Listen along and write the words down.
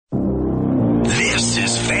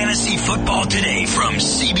is Fantasy Football Today from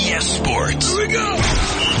CBS Sports. Here we go.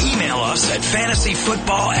 Email us at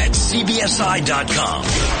fantasyfootball@cbsi.com.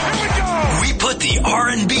 Here we go. We put the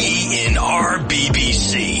R&B in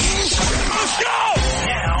RBBC. Let's go.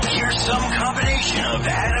 Now, here's some combination of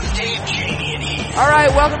Adam, Dave, Jamie, and Heath. All right,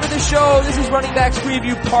 welcome to the show. This is Running Backs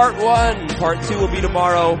Preview Part 1. Part 2 will be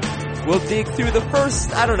tomorrow. We'll dig through the first,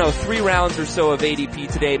 3 rounds or so of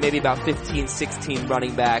ADP today, maybe about 15, 16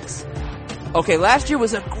 running backs. Okay, last year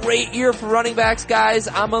was a great year for running backs, guys.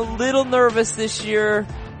 I'm a little nervous this year.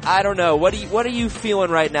 I don't know. What are you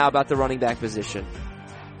feeling right now about the running back position?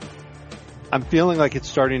 I'm feeling like it's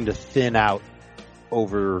starting to thin out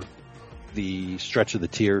over the stretch of the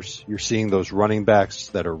tiers. You're seeing those running backs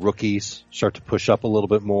that are rookies start to push up a little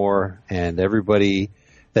bit more, and everybody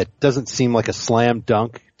that doesn't seem like a slam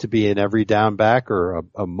dunk to be an every down back or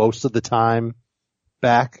a most of the time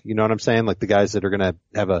back. You know what I'm saying? Like the guys that are going to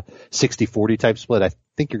have a 60-40 type split. I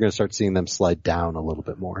think you're going to start seeing them slide down a little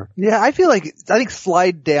bit more. Yeah, I think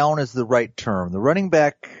slide down is the right term. The running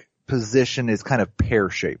back position is kind of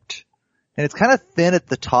pear-shaped. And it's kind of thin at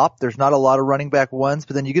the top. There's not a lot of running back ones,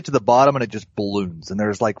 but then you get to the bottom and it just balloons. And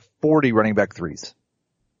there's like 40 running back threes.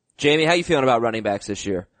 Jamie, how you feeling about running backs this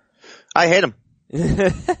year? I hate them.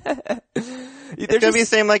 It's going to be the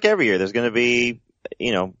same like every year. There's going to be,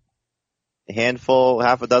 a handful,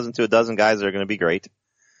 half a dozen to a dozen guys that are going to be great.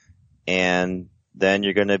 And then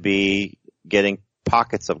you're going to be getting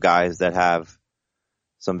pockets of guys that have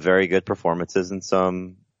some very good performances and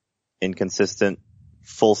some inconsistent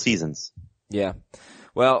full seasons. Yeah.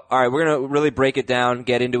 Well, all right, we're going to really break it down,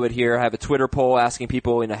 get into it here. I have a Twitter poll asking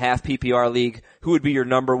people in a half PPR league, who would be your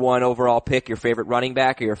number one overall pick, your favorite running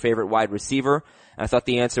back or your favorite wide receiver? And I thought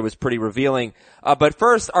the answer was pretty revealing. But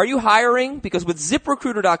first, are you hiring? Because with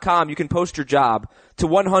ZipRecruiter.com, you can post your job to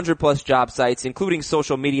 100 plus job sites, including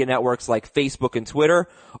social media networks like Facebook and Twitter,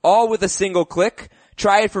 all with a single click.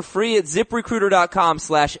 Try it for free at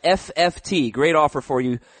ZipRecruiter.com/FFT. Great offer for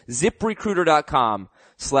you.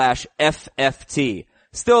 ZipRecruiter.com/FFT.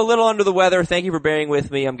 Still a little under the weather. Thank you for bearing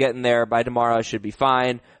with me. I'm getting there. By tomorrow, I should be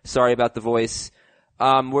fine. Sorry about the voice.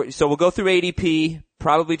 So we'll go through ADP,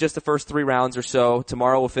 probably just the first 3 rounds or so.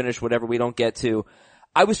 Tomorrow we'll finish whatever we don't get to.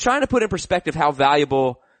 I was trying to put in perspective how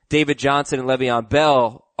valuable David Johnson and Le'Veon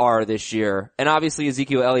Bell are this year. And obviously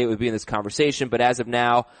Ezekiel Elliott would be in this conversation, but as of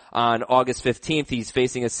now, on August 15th, he's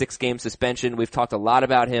facing a 6-game suspension. We've talked a lot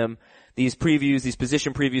about him. These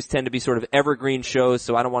position previews tend to be sort of evergreen shows,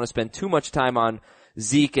 so I don't want to spend too much time on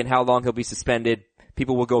Zeke and how long he'll be suspended.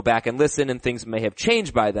 People will go back and listen and things may have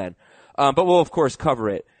changed by then. But we'll of course cover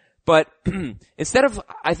it. But instead of,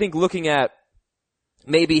 I think, looking at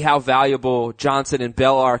maybe how valuable Johnson and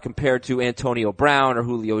Bell are compared to Antonio Brown or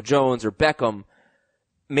Julio Jones or Beckham,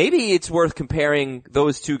 maybe it's worth comparing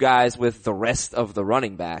those two guys with the rest of the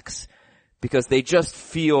running backs because they just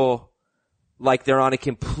feel like they're on a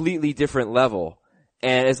completely different level.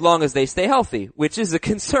 And as long as they stay healthy, which is a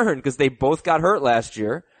concern because they both got hurt last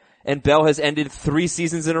year and Bell has ended 3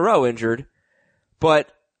 seasons in a row injured.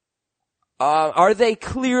 But are they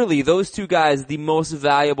clearly, those two guys, the most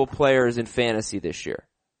valuable players in fantasy this year?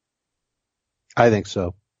 I think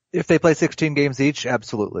so. If they play 16 games each,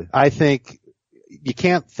 absolutely. I think you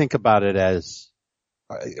can't think about it as,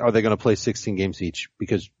 are they going to play 16 games each?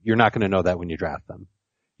 Because you're not going to know that when you draft them.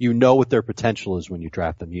 You know what their potential is when you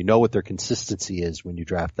draft them. You know what their consistency is when you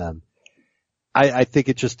draft them. I think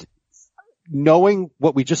it just, knowing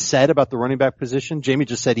what we just said about the running back position, Jamie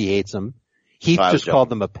just said he hates them. Heath just called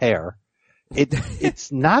them a pair. It's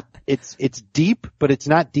deep, but it's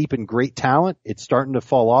not deep in great talent. It's starting to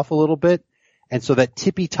fall off a little bit. And so that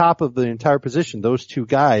tippy top of the entire position, those two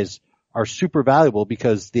guys are super valuable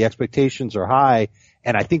because the expectations are high.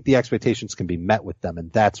 And I think the expectations can be met with them.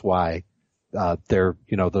 And that's why, they're,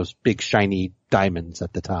 those big shiny diamonds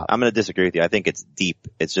at the top. I'm going to disagree with you. I think it's deep.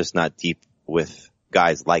 It's just not deep with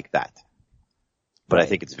guys like that. But right. I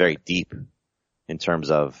think it's very deep in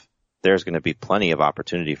terms of there's going to be plenty of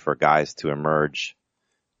opportunity for guys to emerge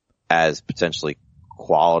as potentially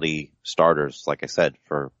quality starters, like I said,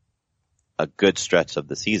 for a good stretch of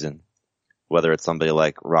the season, whether it's somebody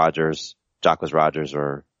like Jacquizz Rodgers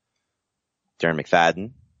or Darren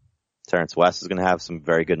McFadden. Terrence West is going to have some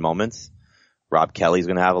very good moments. Rob Kelly's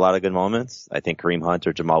going to have a lot of good moments. I think Kareem Hunt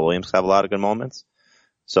or Jamal Williams have a lot of good moments.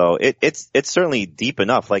 So it's certainly deep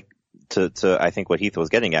enough, like to I think what Heath was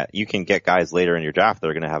getting at. You can get guys later in your draft that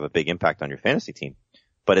are going to have a big impact on your fantasy team.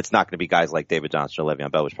 But it's not going to be guys like David Johnson or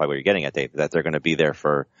Le'Veon Bell, which is probably what you're getting at, Dave, that they're going to be there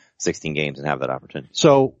for 16 games and have that opportunity.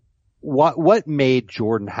 So what made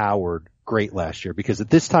Jordan Howard great last year, because at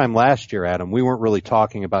this time last year, Adam, we weren't really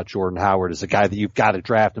talking about Jordan Howard as a guy that you've got to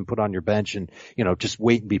draft and put on your bench and, just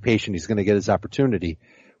wait and be patient. He's going to get his opportunity.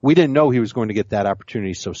 We didn't know he was going to get that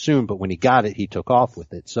opportunity so soon, but when he got it, he took off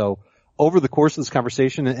with it. So over the course of this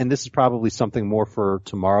conversation, and this is probably something more for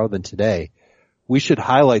tomorrow than today, we should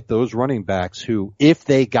highlight those running backs who, if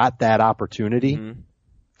they got that opportunity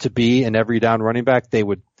to be an every down running back, they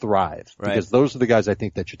would thrive. Right. Because those are the guys I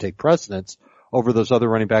think that should take precedence over those other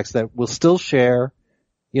running backs that will still share.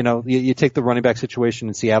 You take the running back situation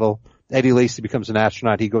in Seattle, Eddie Lacy becomes an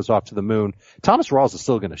astronaut, he goes off to the moon. Thomas Rawls is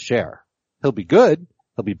still going to share. He'll be good.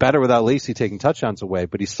 He'll be better without Lacy taking touchdowns away,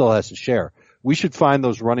 but he still has to share. We should find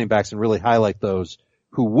those running backs and really highlight those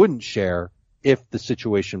who wouldn't share if the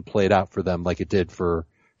situation played out for them like it did for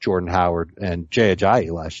Jordan Howard and Jay Ajayi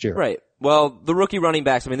last year. Right. Well, the rookie running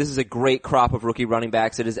backs, this is a great crop of rookie running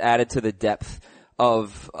backs. It has added to the depth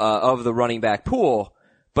of the running back pool.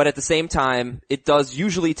 But at the same time, it does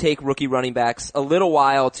usually take rookie running backs a little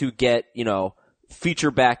while to get,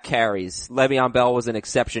 feature back carries. Le'Veon Bell was an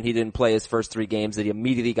exception. He didn't play his first 3 games and he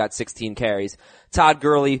immediately got 16 carries. Todd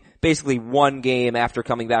Gurley, basically 1 game after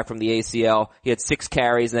coming back from the ACL. He had 6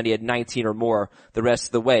 carries and then he had 19 or more the rest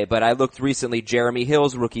of the way. But I looked recently, Jeremy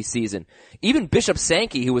Hill's rookie season. Even Bishop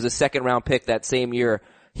Sankey, who was a second round pick that same year,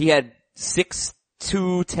 he had 6,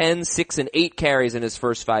 2, 10, 6, and 8 carries in his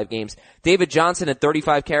first 5 games. David Johnson had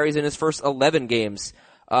 35 carries in his first 11 games.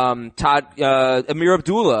 Amir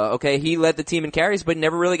Abdullah, okay, he led the team in carries, but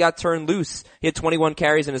never really got turned loose. He had 21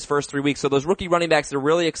 carries in his first 3 weeks. So those rookie running backs that are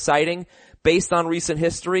really exciting based on recent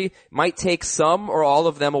history might take some or all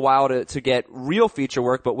of them a while to get real feature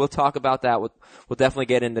work, but we'll talk about that. We'll definitely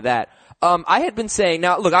get into that. I had been saying,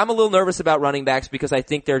 now look, I'm a little nervous about running backs because I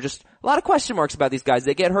think there are just a lot of question marks about these guys.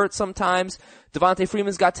 They get hurt sometimes. Devontae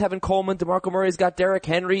Freeman's got Tevin Coleman. DeMarco Murray's got Derrick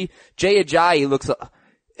Henry. Jay Ajayi looks,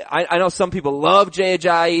 I know some people love Jay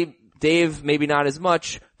Ajayi. Dave, maybe not as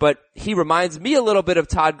much, but he reminds me a little bit of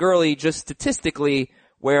Todd Gurley just statistically,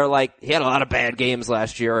 where he had a lot of bad games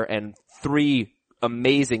last year and 3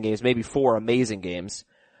 amazing games, maybe 4 amazing games.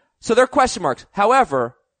 So there are question marks.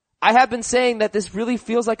 However, I have been saying that this really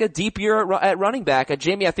feels like a deep year at running back.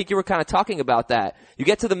 Jamie, I think you were kind of talking about that. You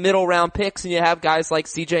get to the middle round picks and you have guys like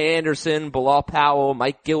C.J. Anderson, Bilal Powell,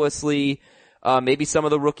 Mike Gillislee. Maybe some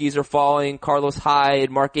of the rookies are falling, Carlos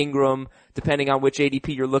Hyde, Mark Ingram, depending on which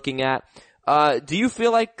ADP you're looking at. Do you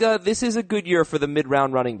feel like this is a good year for the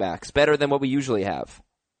mid-round running backs, better than what we usually have?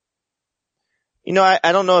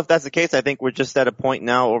 I don't know if that's the case. I think we're just at a point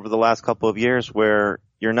now over the last couple of years where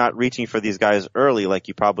you're not reaching for these guys early like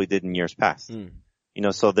you probably did in years past.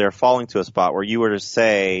 So they're falling to a spot where you were to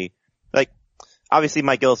say, obviously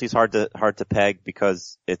Mike Gillislee's hard to peg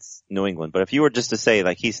because it's New England. But if you were just to say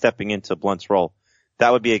he's stepping into Blunt's role,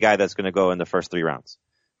 that would be a guy that's going to go in the first 3 rounds.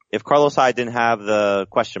 If Carlos Hyde didn't have the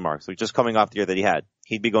question marks, just coming off the year that he had,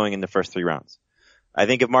 he'd be going in the first 3 rounds. I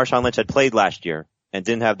think if Marshawn Lynch had played last year and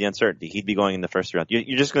didn't have the uncertainty, he'd be going in the first 3 rounds.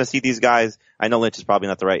 You're just going to see these guys. I know Lynch is probably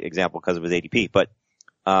not the right example because of his ADP, but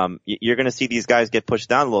you're going to see these guys get pushed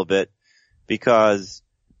down a little bit because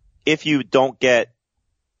if you don't get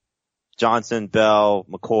Johnson, Bell,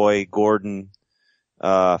 McCoy, Gordon,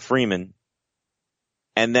 Freeman,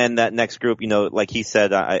 and then that next group, like he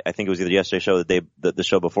said, I think it was either yesterday's show, the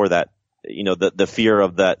show before that, the fear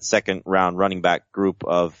of that second round running back group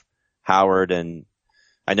of Howard and,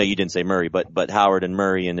 I know you didn't say Murray, but Howard and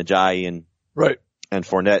Murray and Ajayi and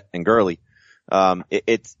Fournette and Gurley.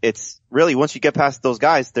 It's really, once you get past those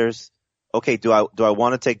guys, there's, okay, do I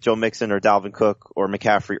want to take Joe Mixon or Dalvin Cook or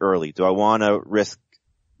McCaffrey early? Do I want to risk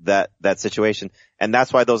that situation? And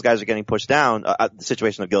that's why those guys are getting pushed down, the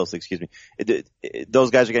situation of Gillislee, excuse me.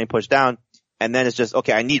 Those guys are getting pushed down, and then it's just,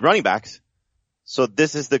 okay, I need running backs. So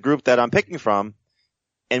this is the group that I'm picking from.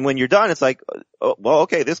 And when you're done, it's like, oh, well,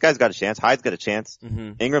 okay, this guy's got a chance. Hyde's got a chance.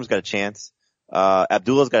 Ingram's got a chance.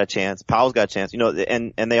 Abdullah's got a chance. Powell's got a chance.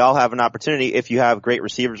 And they all have an opportunity. If you have great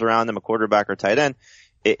receivers around them, a quarterback or tight end,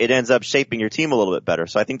 it ends up shaping your team a little bit better.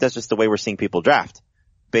 So I think that's just the way we're seeing people draft,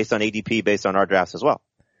 based on ADP, based on our drafts as well.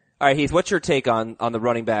 All right, Heath, what's your take on the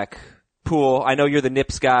running back pool? I know you're the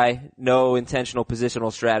Nips guy, no intentional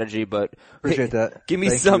positional strategy, but appreciate that. Give me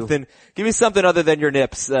something other than your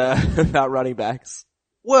Nips about running backs.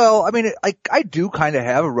 Well, I do kind of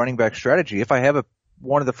have a running back strategy. If I have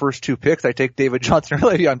one of the first 2 picks, I take David Johnson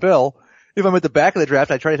or Le'Veon Bell. If I'm at the back of the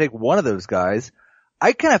draft, I try to take one of those guys.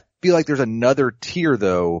 I kind of feel like there's another tier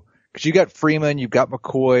though, because you got Freeman, you've got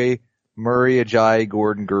McCoy, Murray, Ajayi,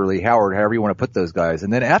 Gordon, Gurley, Howard, however you want to put those guys.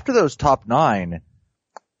 And then after those top 9,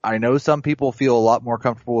 I know some people feel a lot more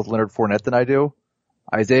comfortable with Leonard Fournette than I do.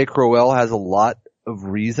 Isaiah Crowell has a lot of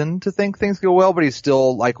reason to think things go well, but he's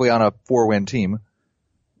still likely on a 4-win team.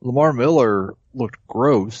 Lamar Miller looked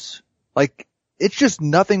gross. Like, it's just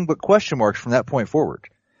nothing but question marks from that point forward.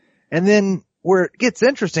 And then where it gets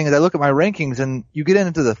interesting is I look at my rankings and you get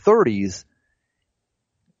into the 30s,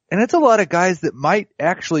 and it's a lot of guys that might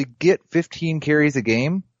actually get 15 carries a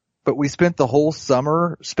game, but we spent the whole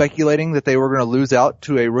summer speculating that they were going to lose out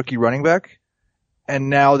to a rookie running back, and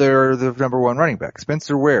now they're the number one running back.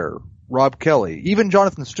 Spencer Ware, Rob Kelly, even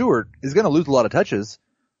Jonathan Stewart is going to lose a lot of touches,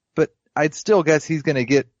 but I'd still guess he's going to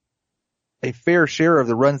get a fair share of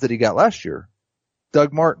the runs that he got last year.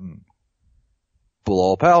 Doug Martin,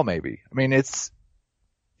 Bilal Powell maybe. I mean,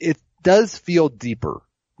 it does feel deeper.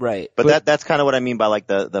 Right. But that's kind of what I mean by like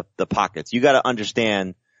the pockets. You got to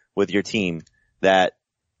understand with your team that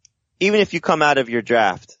even if you come out of your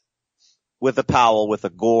draft with a Powell, with a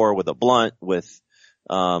Gore, with a Blunt, with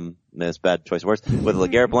that's bad choice of words, with a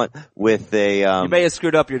LeGarrette Blunt, with a you may have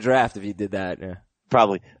screwed up your draft if you did that. Yeah.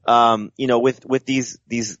 Probably. With these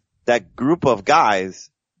that group of guys,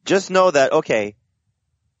 just know that okay,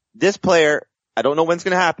 this player, I don't know when it's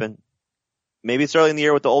going to happen. Maybe it's early in the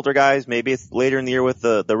year with the older guys. Maybe it's later in the year with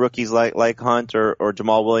the rookies like Hunt or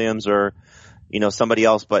Jamal Williams or, somebody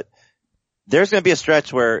else. But there's going to be a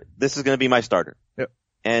stretch where this is going to be my starter. Yep.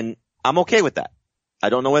 And I'm okay with that. I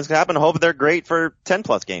don't know when it's going to happen. I hope they're great for 10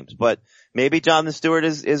 plus games, but maybe Jonathan Stewart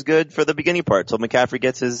is good for the beginning part till McCaffrey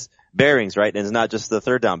gets his bearings right and is not just the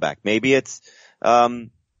third down back. Maybe it's,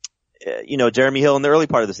 Jeremy Hill in the early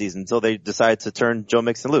part of the season until they decide to turn Joe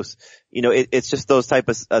Mixon loose. It's just those type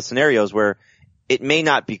of scenarios where it may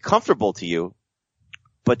not be comfortable to you,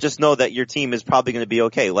 but just know that your team is probably going to be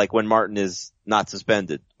okay. Like when Martin is not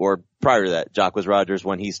suspended or prior to that, Jacquizz Rodgers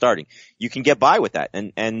when he's starting. You can get by with that.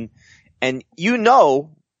 And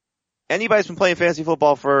anybody who's been playing fantasy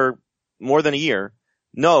football for more than a year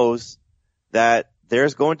knows that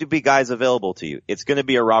there's going to be guys available to you. It's going to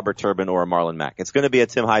be a Robert Turbin or a Marlon Mack. It's going to be a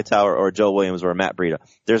Tim Hightower or a Joe Williams or a Matt Breida.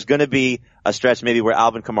 There's going to be a stretch maybe where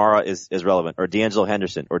Alvin Kamara is relevant or D'Angelo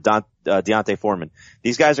Henderson or Deontay Foreman.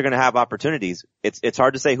 These guys are going to have opportunities. It's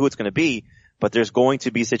hard to say who it's going to be, but there's going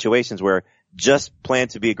to be situations where just plan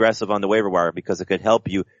to be aggressive on the waiver wire because it could help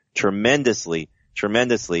you tremendously.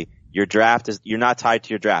 Your draft you're not tied to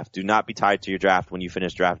your draft. Do not be tied to your draft when you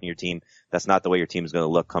finish drafting your team. That's not the way your team is going to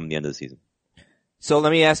look come the end of the season. So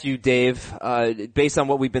let me ask you, Dave, based on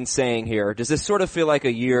what we've been saying here, does this sort of feel like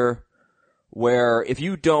a year where if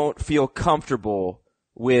you don't feel comfortable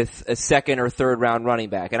with a second or third round running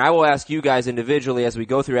back, and I will ask you guys individually as we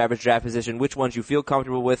go through average draft position, which ones you feel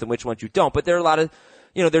comfortable with and which ones you don't, but there are a lot of,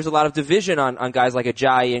 there's a lot of division on guys like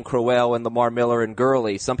Ajayi and Crowell and Lamar Miller and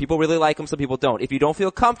Gurley. Some people really like them, some people don't. If you don't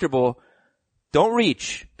feel comfortable, don't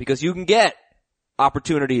reach because you can get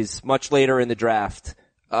opportunities much later in the draft.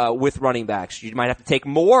 With running backs. You might have to take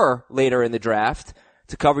more later in the draft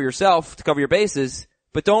to cover your bases,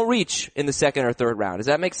 but don't reach in the second or third round. Does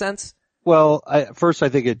that make sense? Well, first I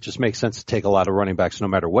think it just makes sense to take a lot of running backs no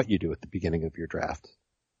matter what you do at the beginning of your draft.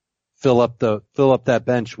 Fill up that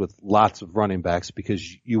bench with lots of running backs because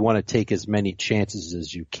you want to take as many chances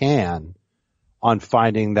as you can on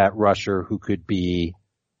finding that rusher who could be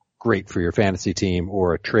great for your fantasy team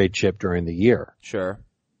or a trade chip during the year. Sure.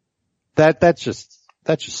 That's just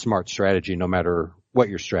smart strategy no matter what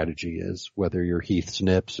your strategy is, whether you're Heath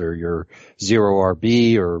Snips or you're zero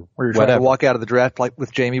RB or you're whatever. Trying to walk out of the draft like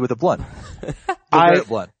with Jamie with a blunt.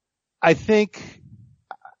 I think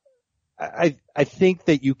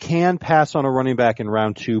that you can pass on a running back in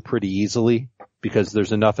round 2 pretty easily because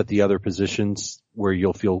there's enough at the other positions where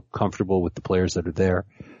you'll feel comfortable with the players that are there.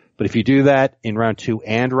 But if you do that in round 2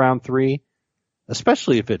 and round 3,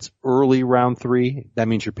 especially if it's early round 3, that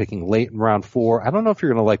means you're picking late in round 4. I don't know if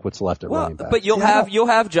you're going to like what's left at running back. But you'll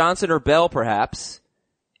have Johnson or Bell perhaps,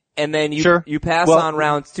 and then you pass on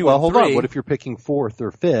rounds 2 and 3. Well, hold on. What if you're picking 4th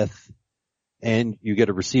or 5th and you get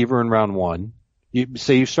a receiver in round 1?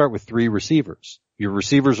 You start with 3 receivers. Your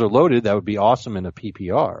receivers are loaded. That would be awesome in a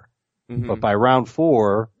PPR. Mm-hmm. But by round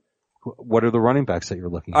 4, what are the running backs that you're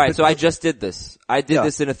looking at? All right, so I just did this. I did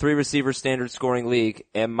this in a 3-receiver standard scoring league,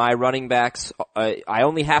 and my running backs, I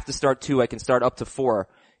only have to start 2. I can start up to 4.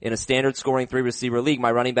 In a standard scoring 3-receiver league,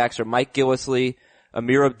 my running backs are Mike Gillislee,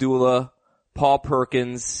 Amir Abdullah, Paul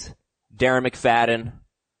Perkins, Darren McFadden,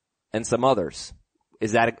 and some others.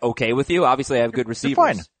 Is that okay with you? Obviously, I have good receivers.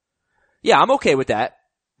 You're fine. Yeah, I'm okay with that.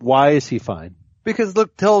 Why is he fine? Because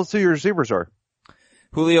look, tell us who your receivers are.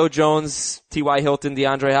 Julio Jones, T.Y. Hilton,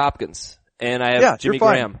 DeAndre Hopkins, and I have Jimmy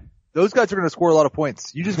Graham. Those guys are going to score a lot of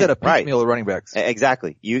points. You just got to piecemeal the running backs.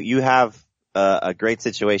 Exactly. You have a great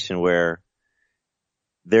situation where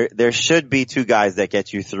there should be two guys that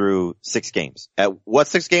get you through 6 games. At what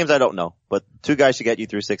 6 games, I don't know, but 2 guys should get you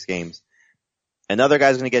through 6 games. Another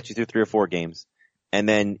guy's going to get you through 3 or 4 games. And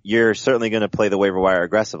then you're certainly going to play the waiver wire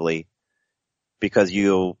aggressively because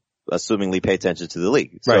you'll assumingly pay attention to the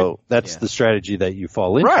league. Right. So that's the strategy that you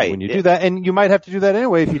fall into Right. when you do that. And you might have to do that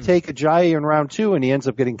anyway. If you take Ajayi in round 2 and he ends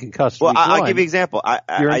up getting concussed. Well, week I'll 1, give you an example.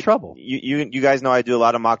 you're in trouble. You guys know I do a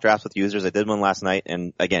lot of mock drafts with users. I did one last night,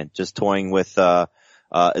 and again, just toying with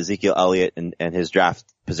Ezekiel Elliott and his draft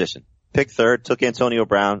position. Picked 3rd, took Antonio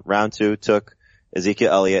Brown. Round 2, took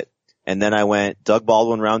Ezekiel Elliott, and then I went Doug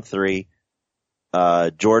Baldwin round 3,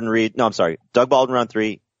 Doug Baldwin round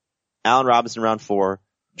 3, Allen Robinson round 4,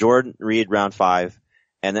 Jordan Reed round 5,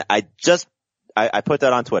 and I put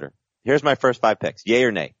that on Twitter. Here's my first 5 picks. Yay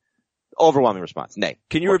or nay? Overwhelming response. Nay.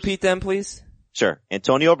 Can you repeat them, please? Sure.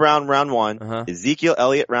 Antonio Brown round 1, Ezekiel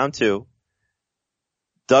Elliott round 2,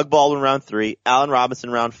 Doug Baldwin round 3, Allen Robinson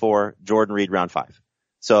round 4, Jordan Reed round 5.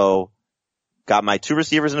 So, got my 2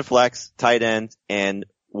 receivers in a flex, tight end, and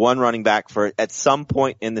 1 running back for at some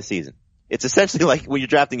point in the season. It's essentially like when you're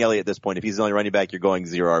drafting Elliott at this point, if he's the only running back, you're going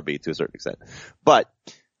 0 RB to a certain extent. But,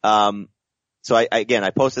 so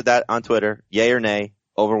I posted that on Twitter, yay or nay,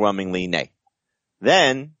 overwhelmingly nay.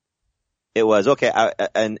 Then, it was, okay,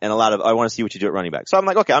 and a lot of, I want to see what you do at running back. So I'm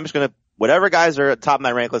like, okay, I'm just gonna, whatever guys are at the top of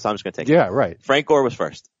my rank list, I'm just gonna take them. Yeah, right. Frank Gore was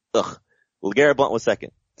first. Ugh. LeGarrette Blount was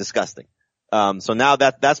second. Disgusting. So now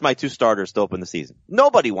that's my 2 starters to open the season.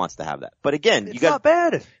 Nobody wants to have that. But again, It's not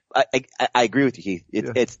bad. I agree with you,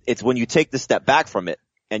 Heath. It's when you take the step back from it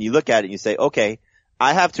and you look at it and you say, okay,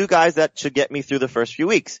 I have 2 guys that should get me through the first few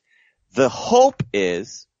weeks. The hope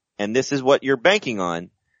is, and this is what you're banking on,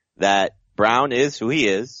 that Brown is who he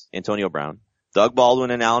is, Antonio Brown. Doug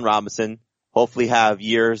Baldwin and Allen Robinson hopefully have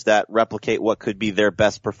years that replicate what could be their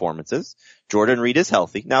best performances. Jordan Reed is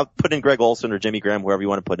healthy. Now put in Greg Olsen or Jimmy Graham, whoever you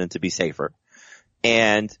want to put in to be safer.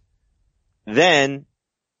 And then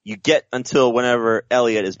you get until whenever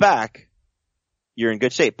Elliott is back, you're in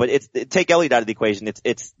good shape. But take Elliott out of the equation.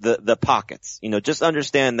 It's the pockets. Just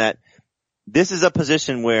understand that this is a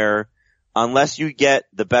position where unless you get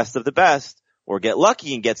the best of the best or get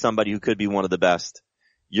lucky and get somebody who could be one of the best,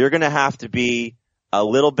 you're going to have to be a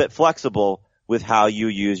little bit flexible with how you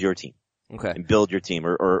use your team. Okay. And build your team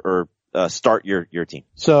or start your team.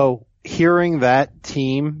 So hearing that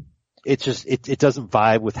team, it doesn't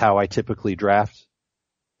vibe with how I typically draft.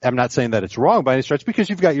 I'm not saying that it's wrong by any stretch because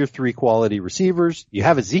you've got your 3 quality receivers. You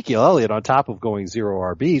have Ezekiel Elliott on top of going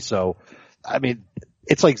 0 RB. So, I mean,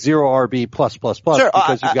 it's like 0 RB plus Sure,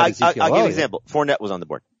 because you've got Ezekiel Elliott. I'll give you an example. Fournette was on the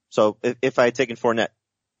board. So if I had taken Fournette.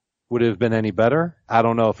 Would it have been any better? I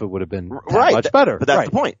don't know if it would have been right, much better. But that's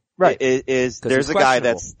the point. Right. There's a guy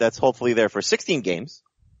that's hopefully there for 16 games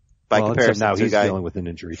by comparison now to he's a guy dealing with an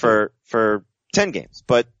injury for 10 games.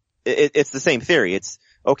 But it's the same theory. It's,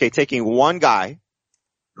 okay, taking one guy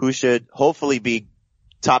who should hopefully be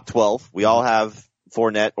top 12. We all have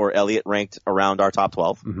Fournette or Elliott ranked around our top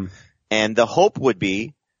 12. Mm-hmm. And the hope would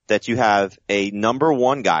be that you have a number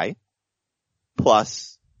 1 guy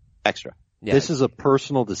plus extra. Yeah. This is a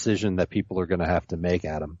personal decision that people are going to have to make,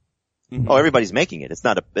 Adam. Oh, everybody's making it. It's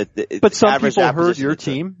not but some people heard position. your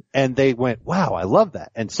team and they went, wow, I love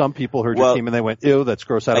that. And some people heard your team and they went, ew, that's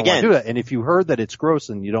gross. I don't want to do that. And if you heard that it's gross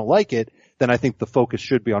and you don't like it, then I think the focus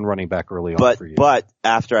should be on running back early on for you. But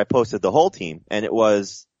after I posted the whole team and it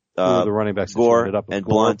was, the running backs Gore and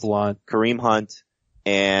Blunt, Blunt, Kareem Hunt,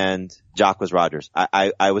 and Jacquizz Rodgers.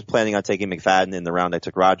 I was planning on taking McFadden in the round I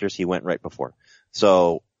took Rodgers. He went right before.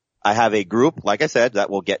 So I have a group, like I said, that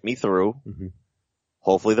will get me through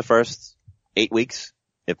hopefully the first 8 weeks,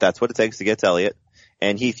 if that's what it takes to get to Elliott.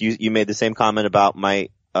 And Heath, you made the same comment about my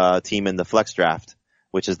team in the flex draft,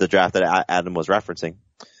 which is the draft that Adam was referencing,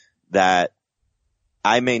 that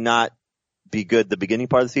I may not be good the beginning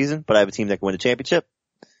part of the season, but I have a team that can win a championship.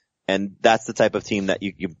 And that's the type of team that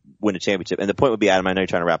you win a championship. And the point would be, Adam, I know you're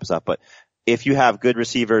trying to wrap us up, but if you have good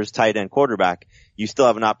receivers, tight end, quarterback, you still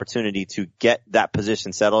have an opportunity to get that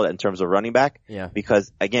position settled in terms of running back. Yeah.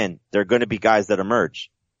 Because again, there are going to be guys that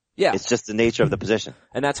emerge. Yeah. It's just the nature of the position.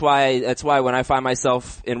 And that's why when I find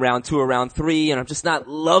myself in round 2 or round 3 and I'm just not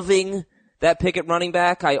loving that pick at running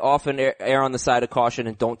back, I often err on the side of caution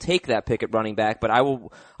and don't take that pick at running back. But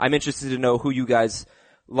I'm interested to know who you guys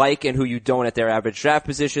like and who you don't at their average draft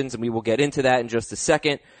positions, and we will get into that in just a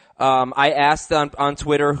second. I asked on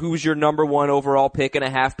Twitter, who's your number 1 overall pick in a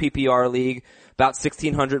half PPR league? About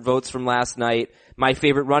 1,600 votes from last night. My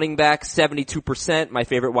favorite running back, 72%. My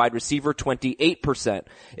favorite wide receiver, 28%.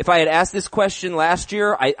 If I had asked this question last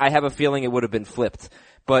year, I have a feeling it would have been flipped.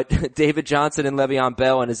 But David Johnson and Le'Veon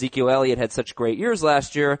Bell and Ezekiel Elliott had such great years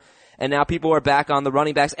last year, and now people are back on the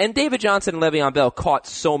running backs. And David Johnson and Le'Veon Bell caught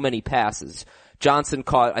so many passes. Johnson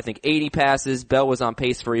caught, I think, 80 passes. Bell was on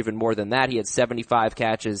pace for even more than that. He had 75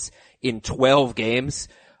 catches in 12 games.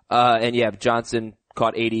 And yeah, Johnson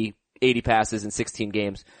caught 80 passes in 16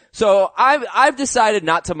 games. So I've decided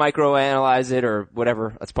not to microanalyze it or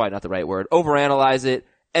whatever. That's probably not the right word. Overanalyze it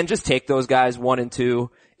and just take those guys 1 and 2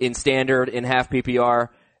 in standard, in half PPR.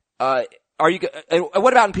 What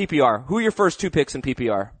about in PPR? Who are your first 2 picks in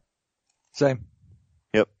PPR? Same.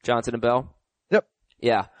 Yep. Johnson and Bell? Yep.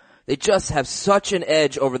 Yeah. They just have such an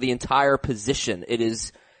edge over the entire position. It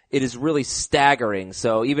is really staggering.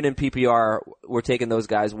 So even in PPR, we're taking those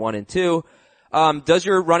guys 1 and 2. Does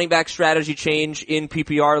your running back strategy change in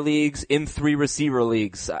PPR leagues, in 3 receiver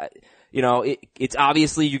leagues? It's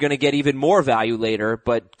obviously you're going to get even more value later,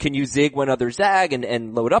 but can you zig when others zag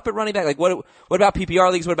and load up at running back? Like what about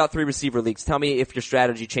PPR leagues? What about 3 receiver leagues? Tell me if your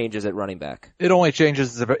strategy changes at running back. It only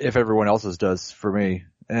changes if everyone else's does for me.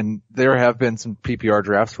 And there have been some PPR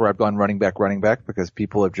drafts where I've gone running back because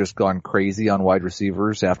people have just gone crazy on wide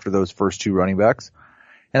receivers after those first 2 running backs.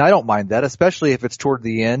 And I don't mind that, especially if it's toward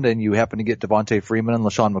the end and you happen to get Devontae Freeman and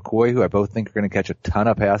LaShawn McCoy, who I both think are going to catch a ton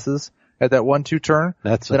of passes at that 1-2 turn.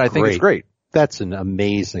 I think it's great. That's an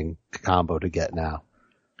amazing combo to get now.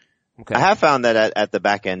 Okay. I have found that at the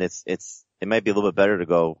back end, it might be a little bit better to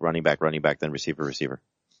go running back than receiver.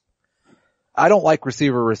 I don't like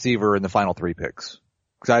receiver in the final 3 picks.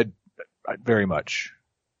 Cause I very much.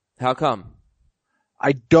 How come?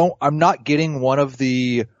 I'm not getting one of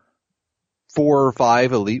the 4 or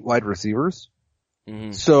 5 elite wide receivers.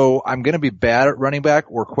 Mm-hmm. So I'm going to be bad at running back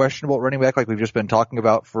or questionable at running back like we've just been talking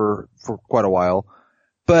about for quite a while.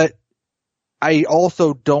 But I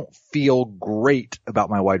also don't feel great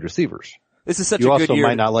about my wide receivers. This is such you a good year. You also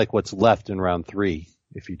might not like what's left in round 3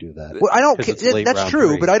 if you do that. Well, I don't, that's true,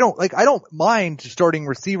 3. but I don't mind starting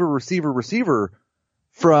receiver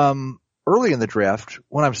from early in the draft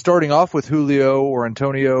when I'm starting off with Julio or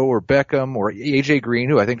Antonio or Beckham or AJ Green,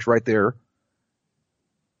 who I think is right there.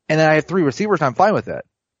 And then I have 3 receivers and I'm fine with that.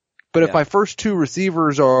 But if my first 2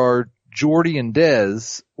 receivers are Jordy and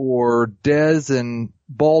Dez or Dez and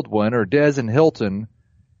Baldwin or Dez and Hilton,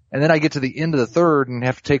 and then I get to the end of the 3rd and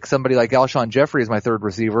have to take somebody like Alshon Jeffrey as my 3rd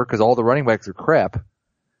receiver because all the running backs are crap,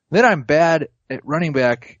 then I'm bad at running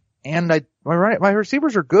back and my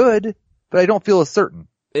receivers are good, but I don't feel as certain.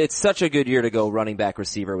 It's such a good year to go running back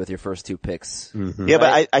receiver with your first 2 picks. Mm-hmm. Yeah,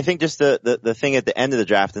 right? But I think just the thing at the end of the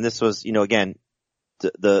draft, and this was, again,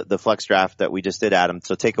 the flex draft that we just did, Adam.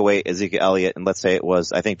 So take away Ezekiel Elliott, and let's say it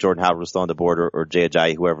was, I think Jordan Howard was still on the board, or Jay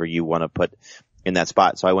Ajayi, whoever you want to put in that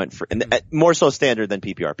spot. So I went for, more so standard than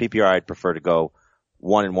PPR. PPR, I'd prefer to go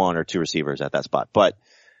 1 and 1 or 2 receivers at that spot. But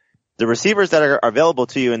the receivers that are available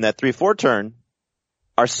to you in that 3-4 turn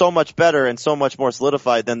are so much better and so much more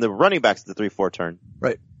solidified than the running backs at the 3-4 turn.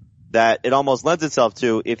 Right. That it almost lends itself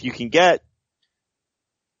to, if you can get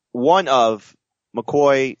one of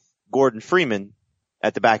McCoy, Gordon, Freeman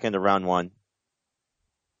at the back end of round 1,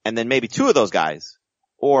 and then maybe 2 of those guys,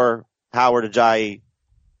 or Howard, Ajayi,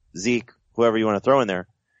 Zeke, whoever you want to throw in there,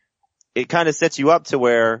 it kind of sets you up to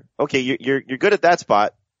where, okay, you're good at that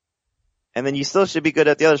spot, and then you still should be good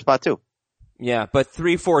at the other spot too. Yeah, but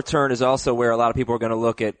 3-4 turn is also where a lot of people are going to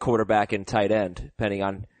look at quarterback and tight end, depending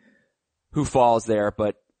on who falls there.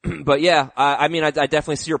 But yeah, I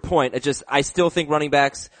definitely see your point. I still think running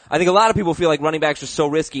backs, I think a lot of people feel like running backs are so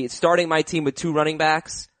risky. Starting my team with 2 running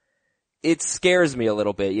backs, it scares me a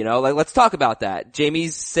little bit, like let's talk about that.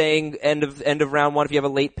 Jamie's saying end of round 1, if you have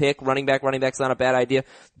a late pick, running back's not a bad idea.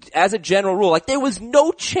 As a general rule, there was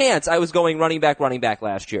no chance I was going running back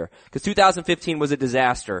last year, because 2015 was a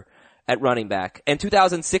disaster at running back. And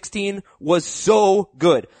 2016 was so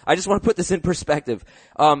good. I just want to put this in perspective.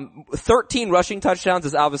 13 rushing touchdowns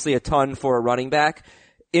is obviously a ton for a running back.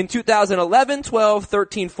 In 2011, 12,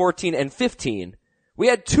 13, 14, and 15, we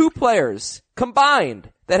had 2 players combined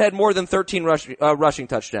that had more than 13 rushing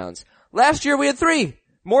touchdowns. Last year we had 3,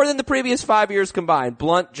 more than the previous 5 years combined.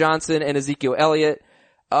 Blunt, Johnson, and Ezekiel Elliott.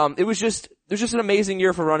 It was just an amazing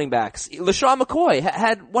year for running backs. LaShawn McCoy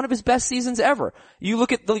had one of his best seasons ever. You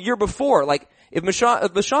look at the year before, if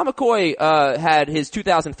LaShawn McCoy had his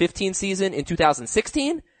 2015 season in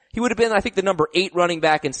 2016, he would have been, I think, the number 8 running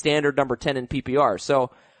back in standard, number 10 in PPR.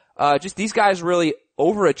 So, just these guys really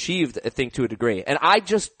overachieved, I think, to a degree. And I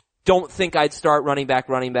just don't think I'd start running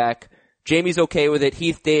back. Jamie's okay with it.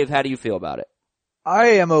 Heath, Dave, how do you feel about it?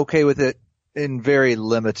 I am okay with it in very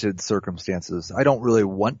limited circumstances. I don't really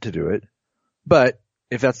want to do it, but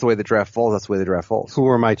if that's the way the draft falls, that's the way the draft falls. Who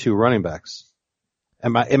are my 2 running backs?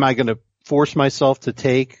 Am I going to force myself to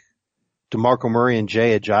take DeMarco Murray and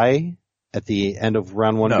Jay Ajayi at the end of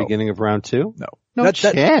round 1, No. beginning of round 2? No. No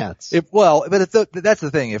chance. That's the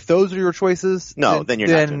thing. If those are your choices, No, then you're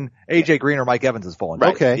not doing AJ Green or Mike Evans is falling.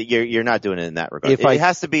 Right. Okay. You're not doing it in that regard. If It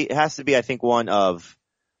has to be, I think, one of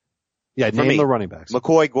Yeah, For name me, the running backs.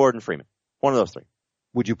 McCoy, Gordon, Freeman. One of those three.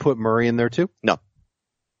 Would you put Murray in there too? No.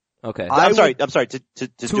 Okay. I'm sorry. To Two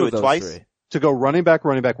do of it those twice? three. To go running back,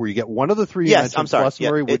 where you get one of the three you Yes, mentioned I'm sorry. plus Yeah,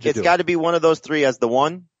 Murray, would you it's do got it? to be one of those three as the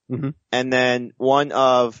one, Mhm. and then one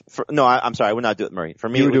of. I'm sorry. I would not do it with Murray. For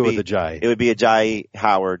me, You it would do would it with Ajayi. It would be Ajayi,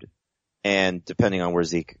 Howard, and depending on where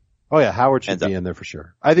Zeke. Oh yeah, Howard should Ends be up. in there for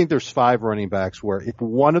sure. I think there's 5 running backs where if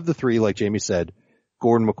one of the three, like Jamie said,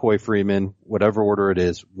 Gordon, McCoy, Freeman, whatever order it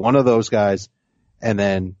is, one of those guys, and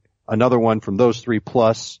then another one from those 3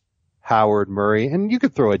 plus Howard, Murray, and you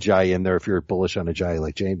could throw Ajayi in there if you're bullish on Ajayi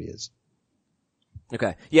like Jamie is.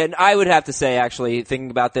 Okay. Yeah, and I would have to say, actually,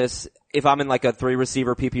 thinking about this, if I'm in like a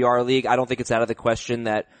 3-receiver PPR league, I don't think it's out of the question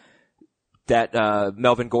that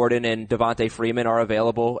Melvin Gordon and Devontae Freeman are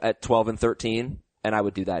available at 12 and 13, and I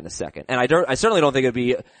would do that in a second. And I certainly don't think it would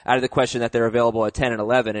be out of the question that they're available at 10 and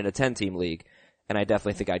 11 in a 10-team league, and I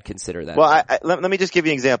definitely think I'd consider that. Well, let me just give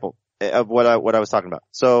you an example of what I was talking about.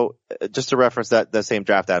 So, just to reference the same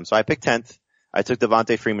draft, Adam. So I picked 10th. I took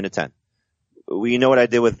Devontae Freeman at 10. Well, you know what I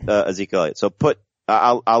did with Ezekiel Elliott. So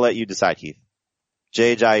I'll let you decide, Heath.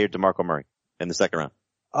 Jay Ajayi or DeMarco Murray in the second round.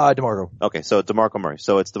 DeMarco. Okay, so DeMarco Murray.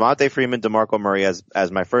 So it's Devontae Freeman, DeMarco Murray as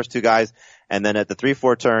my first 2 guys, and then at the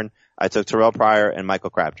 3-4 turn, I took Terrell Pryor and Michael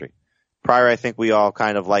Crabtree. Pryor, I think we all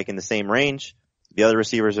kind of like in the same range. The other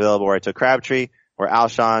receivers available where I took Crabtree or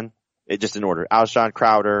Alshon, just in order. Alshon,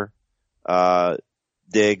 Crowder,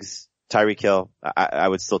 Diggs, Tyreek Hill. I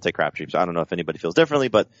would still take Crabtree. So I don't know if anybody feels differently,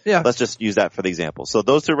 but Yeah. let's just use that for the example. So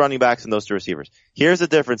those 2 running backs and those 2 receivers. Here's the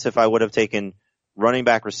difference if I would have taken running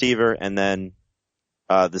back, receiver, and then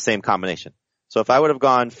the same combination. So if I would have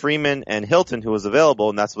gone Freeman and Hilton, who was available,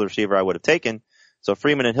 and that's the receiver I would have taken. So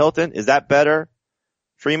Freeman and Hilton, is that better?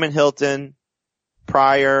 Freeman, Hilton,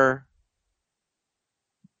 Pryor,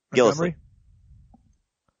 Gillislee. Montgomery?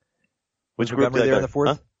 Which Was group Montgomery did I there in go? the 4th?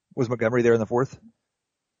 Huh? Was Montgomery there in the 4th?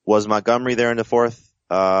 Was Montgomery there in the 4th?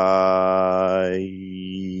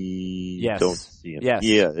 Yes. Don't see him. Yes.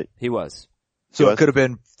 Yeah. He was. So Yes. it could have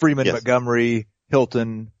been Freeman, Yes. Montgomery,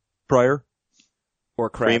 Hilton, Pryor. Or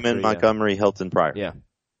Crabtree. Freeman, yeah. Montgomery, Hilton, Pryor. Yeah.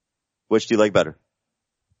 Which do you like better?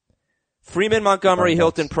 Freeman, Montgomery, Running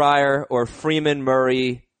Hilton, backs. Pryor, or Freeman,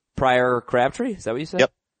 Murray, Pryor, Crabtree? Is that what you said?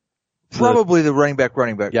 Yep. Probably the running back.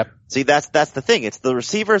 Yep. See, that's the thing. It's the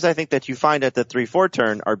receivers I think that you find at the 3-4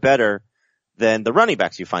 turn are better than the running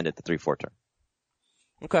backs you find at the 3-4 turn.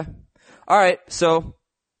 Okay. All right. So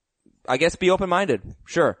I guess be open-minded.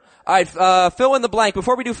 Sure. All right. Fill in the blank.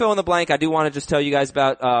 Before we do fill in the blank, I do want to just tell you guys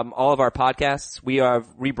about all of our podcasts. We are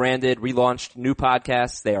rebranded, relaunched new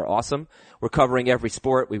podcasts. They are awesome. We're covering every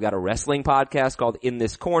sport. We've got a wrestling podcast called In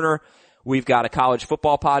This Corner. We've got a college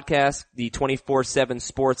football podcast, the 24/7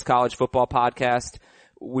 Sports College Football Podcast.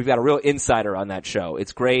 We've got a real insider on that show.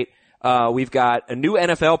 It's great. We've got a new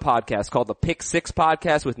NFL podcast called the Pick Six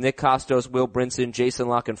Podcast with Nick Costos, Will Brinson, Jason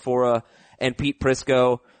Lockenfora, and Pete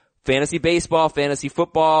Prisco. Fantasy baseball, fantasy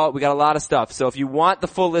football. We got a lot of stuff. So if you want the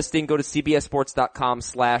full listing, go to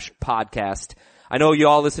cbssports.com/podcast. I know you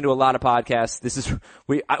all listen to a lot of podcasts.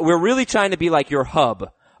 We're really trying to be like your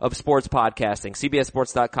hub of sports podcasting.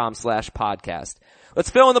 cbssports.com/podcast. Let's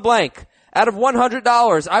fill in the blank. Out of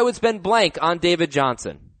 $100, I would spend blank on David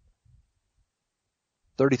Johnson.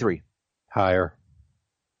 33. Higher.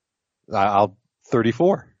 I'll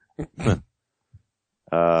 34.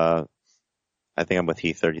 I think I'm with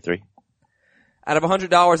Heath, 33. Out of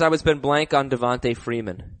 $100, I would spend blank on Devontae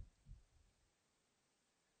Freeman.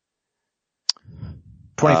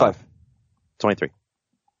 25. 23.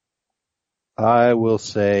 I will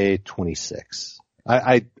say 26.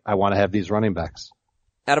 I want to have these running backs.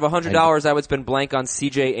 Out of $100, I would spend blank on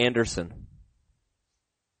CJ Anderson.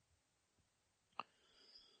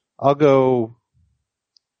 I'm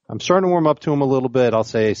starting to warm up to him a little bit. I'll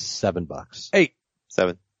say $7. 8.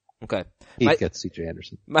 7. Okay. He My- gets CJ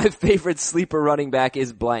Anderson. My favorite sleeper running back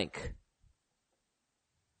is blank.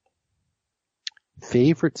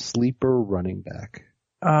 Favorite sleeper running back.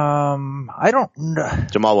 I don't know.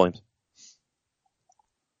 Jamal Williams.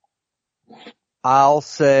 I'll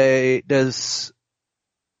say, does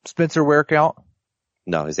Spencer Ware count?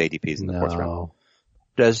 No, his ADP's in the 4th round.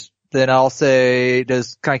 No. Then I'll say,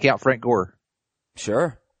 can I count Frank Gore?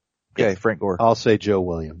 Sure. Okay, Frank Gore. I'll say Joe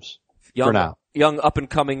Williams. Young, For now. Young up and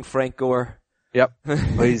coming Frank Gore. Yep.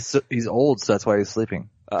 But he's old, so that's why he's sleeping.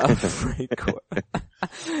 Frank Gore.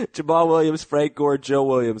 Jamal Williams, Frank Gore, Joe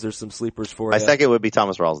Williams are some sleepers for you. My second would be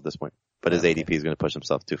Thomas Rawls at this point, but his ADP is going to push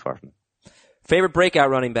himself too far from him. Favorite breakout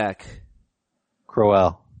running back?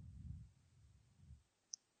 Crowell.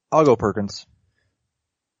 I'll go Perkins.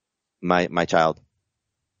 My child,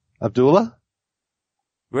 Abdullah?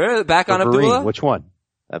 We're back on Or Vereen? Abdullah? Which one?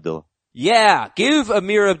 Abdullah. Yeah, give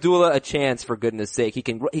Amir Abdullah a chance for goodness sake. He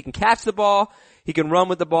can catch the ball. He can run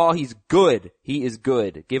with the ball. He's good. He is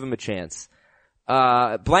good. Give him a chance.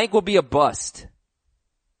 Blank will be a bust.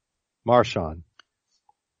 Marshawn.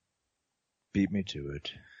 Beat me to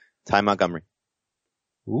it. Ty Montgomery.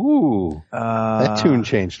 Ooh. That tune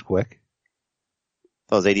changed quick.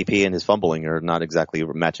 So his ADP and his fumbling are not exactly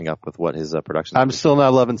matching up with what his production is. I'm still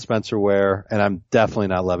not loving Spencer Ware, and I'm definitely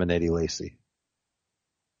not loving Eddie Lacy.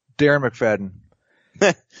 Darren McFadden.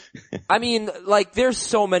 I mean, like, there's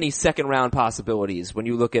so many second round possibilities when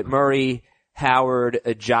you look at Murray, Howard,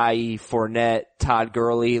 Ajayi, Fournette, Todd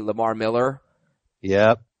Gurley, Lamar Miller.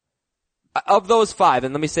 Yep. Of those five,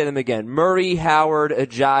 and let me say them again, Murray, Howard,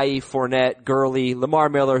 Ajayi, Fournette, Gurley, Lamar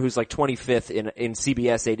Miller, who's like 25th in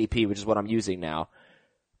CBS ADP, which is what I'm using now.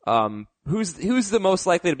 Who's the most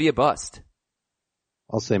likely to be a bust?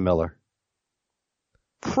 I'll say Miller.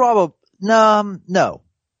 No.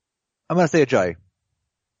 I'm gonna say Ajayi.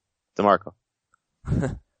 DeMarco.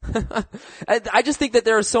 I just think that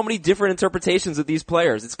there are so many different interpretations of these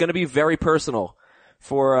players. It's going to be very personal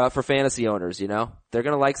for fantasy owners, you know? They're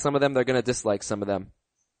going to like some of them, they're going to dislike some of them.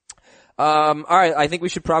 Alright, I think we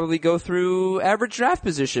should probably go through average draft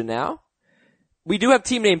position now. We do have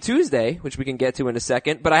Team Name Tuesday, which we can get to in a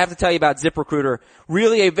second, but I have to tell you about ZipRecruiter.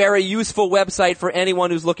 Really a very useful website for anyone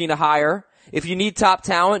who's looking to hire. If you need top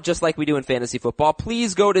talent, just like we do in fantasy football,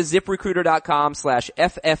 please go to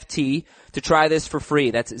ZipRecruiter.com/FFT to try this for free.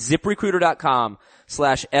 That's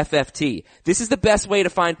ZipRecruiter.com/FFT. This is the best way to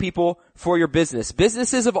find people for your business.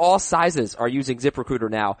 Businesses of all sizes are using ZipRecruiter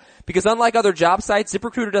now because unlike other job sites,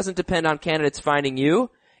 ZipRecruiter doesn't depend on candidates finding you.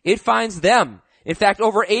 It finds them. In fact,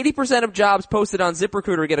 over 80% of jobs posted on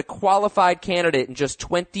ZipRecruiter get a qualified candidate in just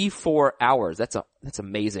 24 hours. That's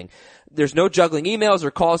amazing. There's no juggling emails or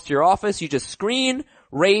calls to your office. You just screen,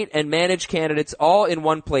 rate, and manage candidates all in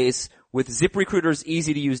one place with ZipRecruiter's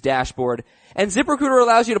easy-to-use dashboard. And ZipRecruiter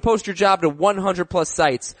allows you to post your job to 100 plus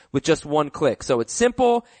sites with just one click. So it's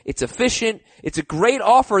simple, it's efficient, it's a great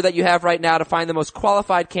offer that you have right now to find the most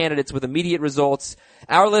qualified candidates with immediate results.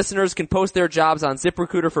 Our listeners can post their jobs on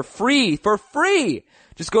ZipRecruiter for free.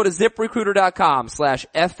 Just go to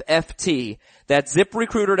ZipRecruiter.com/FFT. That's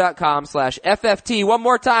ZipRecruiter.com/FFT. One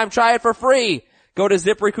more time, try it for free. Go to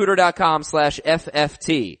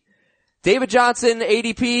ZipRecruiter.com/FFT. David Johnson,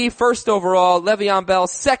 ADP, 1st overall. Le'Veon Bell,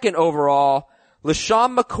 2nd overall.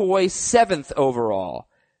 LaShawn McCoy, 7th overall.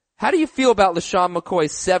 How do you feel about LaShawn McCoy,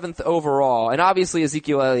 7th overall? And obviously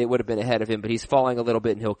Ezekiel Elliott would have been ahead of him, but he's falling a little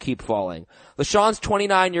bit and he'll keep falling. LaShawn's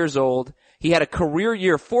 29 years old. He had a career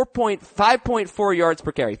year, 5.4 yards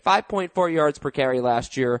per carry. 5.4 yards per carry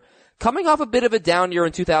last year. Coming off a bit of a down year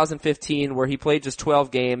in 2015 where he played just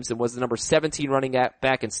 12 games and was the number 17 running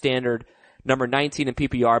back in standard, number 19 in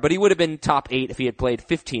PPR, but he would have been top 8 if he had played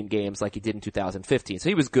 15 games like he did in 2015. So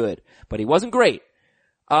he was good, but he wasn't great.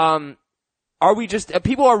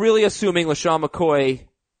 People are really assuming LaShawn McCoy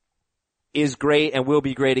is great and will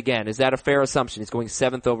be great again. Is that a fair assumption? He's going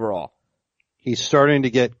 7th overall. He's starting to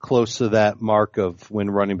get close to that mark of when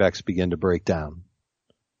running backs begin to break down.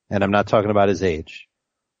 And I'm not talking about his age.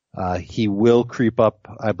 He will creep up,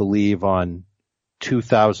 I believe, on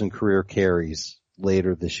 2,000 career carries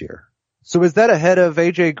later this year. So is that ahead of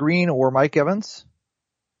AJ Green or Mike Evans?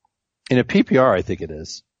 In a PPR, I think it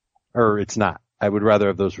is. Or it's not. I would rather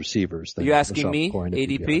have those receivers than Are you asking LaShawn me, McCoy in a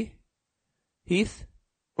ADP? PPR. Heath?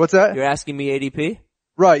 What's that? You're asking me ADP?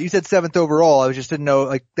 Right, you said 7th overall. I just didn't know,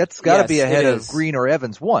 like, that's gotta Yes, be ahead it of is. Green or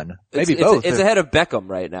Evans 1. Maybe It's both. It's ahead of Beckham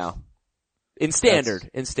right now. In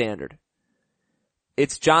standard.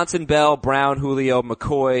 It's Johnson, Bell, Brown, Julio,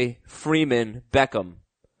 McCoy, Freeman, Beckham.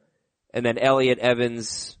 And then Elliott,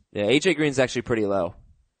 Evans. Yeah, AJ Green's actually pretty low.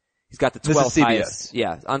 He's got the 12th This is CBS. highest.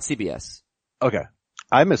 Yeah, on CBS. Okay.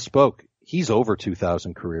 I misspoke. He's over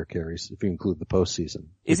 2,000 career carries if you include the postseason.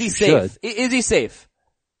 Is he which you safe? should. Is he safe?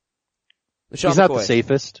 LaShawn He's not McCoy. the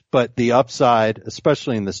safest, but the upside,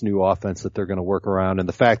 especially in this new offense that they're going to work around, and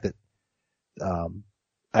the fact that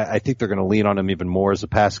I think they're going to lean on him even more as a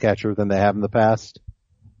pass catcher than they have in the past.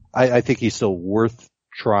 I think he's still worth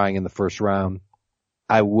trying in the first round.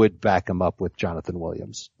 I would back him up with Jonathan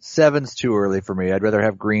Williams. 7's too early for me. I'd rather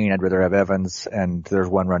have Green, I'd rather have Evans, and there's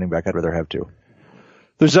one running back I'd rather have 2.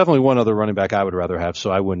 There's definitely one other running back I would rather have,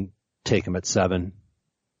 so I wouldn't take him at 7.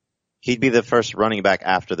 He'd be the first running back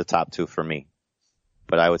after the top two for me.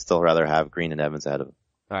 But I would still rather have Green and Evans ahead of him.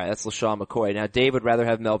 All right, that's LaShawn McCoy. Now, Dave would rather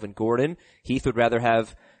have Melvin Gordon. Heath would rather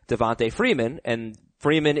have Devontae Freeman, and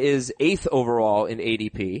Freeman is 8th overall in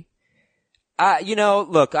ADP.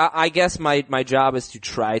 Look, I guess my job is to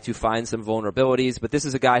try to find some vulnerabilities, but this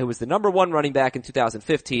is a guy who was the number 1 running back in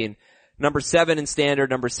 2015, number 7 in standard,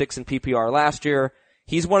 number 6 in PPR last year.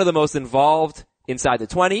 He's one of the most involved inside the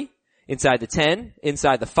 20, inside the 10,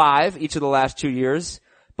 inside the 5 each of the last 2 years.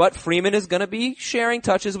 But Freeman is going to be sharing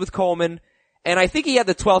touches with Coleman, and I think he had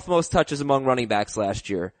the 12th most touches among running backs last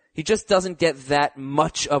year. He just doesn't get that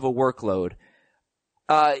much of a workload.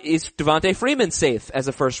 Is Devontae Freeman safe as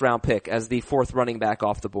a first-round pick, as the 4th running back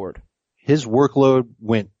off the board? His workload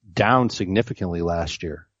went down significantly last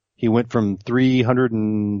year. He went from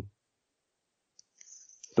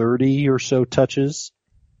 330 or so touches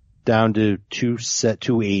down to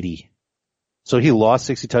 280. So he lost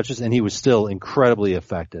 60 touches, and he was still incredibly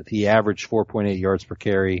effective. He averaged 4.8 yards per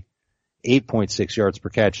carry, 8.6 yards per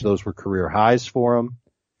catch. Those were career highs for him.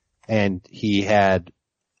 And he had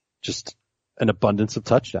just an abundance of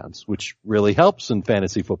touchdowns, which really helps in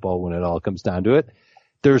fantasy football when it all comes down to it.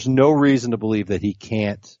 There's no reason to believe that he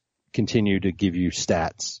can't continue to give you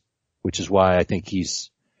stats, which is why I think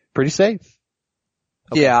he's pretty safe.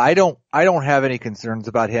 Okay. Yeah, I don't have any concerns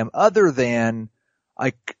about him other than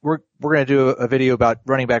we're going to do a video about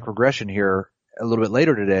running back regression here a little bit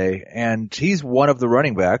later today, and he's one of the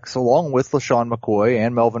running backs along with LaShawn McCoy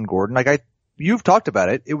and Melvin Gordon. You've talked about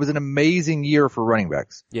it. It was an amazing year for running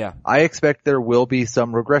backs. Yeah. I expect there will be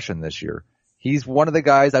some regression this year. He's one of the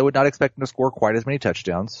guys I would not expect him to score quite as many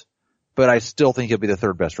touchdowns, but I still think he'll be the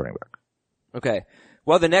 3rd best running back. Okay.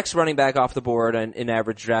 Well, the next running back off the board in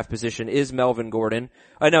average draft position is Melvin Gordon.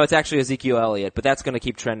 I know it's actually Ezekiel Elliott, but that's going to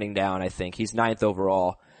keep trending down, I think. He's 9th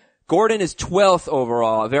overall. Gordon is 12th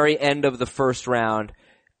overall, very end of the first round.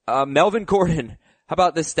 Melvin Gordon, how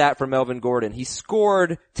about this stat for Melvin Gordon? He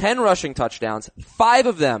scored 10 rushing touchdowns. 5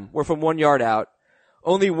 of them were from 1 yard out.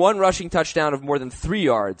 Only 1 rushing touchdown of more than 3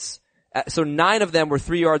 yards. So 9 of them were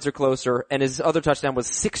 3 yards or closer, and his other touchdown was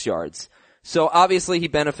 6 yards. So obviously he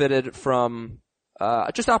benefited from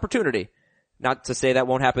just opportunity. Not to say that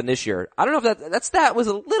won't happen this year. I don't know if that stat was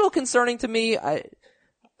a little concerning to me. I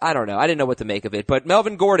don't know. I didn't know what to make of it. But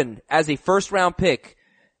Melvin Gordon, as a first-round pick,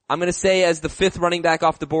 I'm going to say as the 5th running back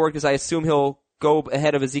off the board because I assume he'll go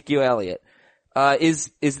ahead of Ezekiel Elliott. Is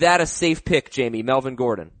that a safe pick, Jamie? Melvin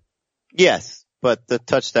Gordon? Yes, but the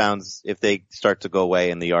touchdowns, if they start to go away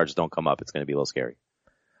and the yards don't come up, it's going to be a little scary.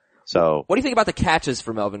 So, what do you think about the catches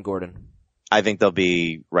for Melvin Gordon? I think they'll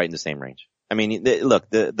be right in the same range. I mean, look,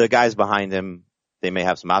 the guys behind him, they may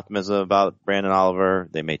have some optimism about Brandon Oliver.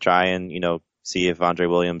 They may try and, see if Andre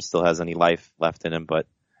Williams still has any life left in him, but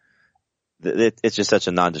it's just such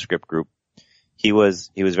a nondescript group. He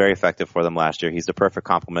was very effective for them last year. He's the perfect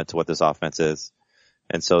complement to what this offense is.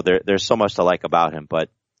 And so there's so much to like about him, but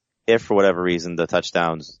if for whatever reason the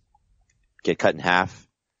touchdowns get cut in half,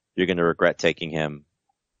 you're going to regret taking him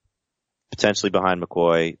potentially behind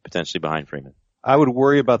McCoy, potentially behind Freeman. I would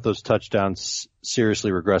worry about those touchdowns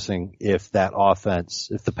seriously regressing if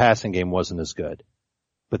the passing game wasn't as good.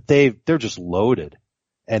 But they're just loaded.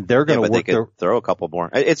 And they're going to work throw a couple more.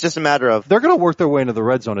 It's just a matter of they're going to work their way into the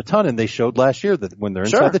red zone a ton, and they showed last year that when they're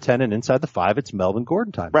inside the 10 and inside the 5, it's Melvin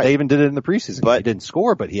Gordon time. Right. They even did it in the preseason. But he didn't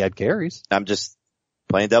score, but he had carries. I'm just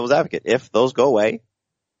playing devil's advocate. If those go away,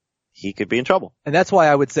 he could be in trouble. And that's why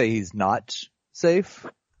I would say he's not safe,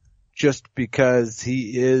 just because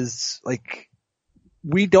he is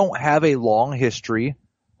we don't have a long history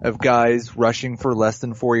of guys rushing for less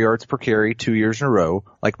than 4 yards per carry 2 years in a row,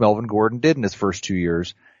 like Melvin Gordon did in his first 2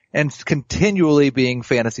 years, and continually being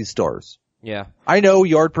fantasy stars. Yeah. I know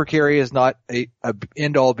yard per carry is not a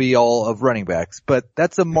end all be all of running backs, but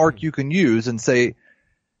that's a mark you can use and say,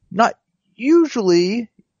 not usually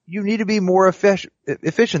you need to be more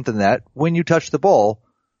efficient than that when you touch the ball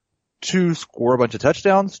to score a bunch of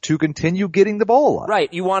touchdowns, to continue getting the ball a lot.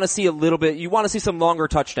 Right. You want to see you want to see some longer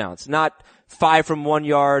touchdowns, not 5 from 1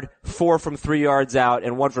 yard, 4 from 3 yards out,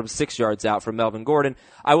 and 1 from 6 yards out from Melvin Gordon.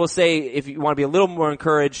 I will say, if you want to be a little more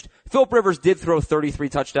encouraged, Philip Rivers did throw 33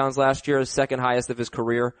 touchdowns last year, his second highest of his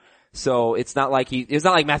career. So it's not like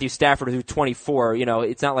Matthew Stafford who 24,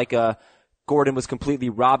 it's not like Gordon was completely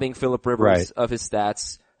robbing Philip Rivers of his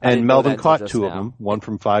stats. And Melvin caught 2 of them, 1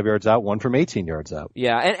 from 5 yards out, 1 from 18 yards out.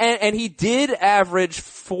 Yeah, and he did average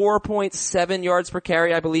 4.7 yards per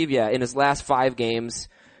carry, I believe, in his last 5 games.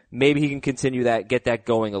 Maybe he can continue that, get that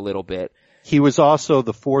going a little bit. He was also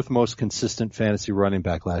the 4th most consistent fantasy running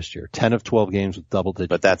back last year. 10 of 12 games with double-digit.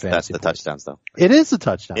 But that's fantasy the points. touchdowns, though. It is the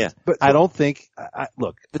touchdowns. Yeah. But I don't think,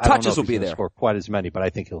 look. The I don't know touches if will he's be gonna there. Score quite as many, but I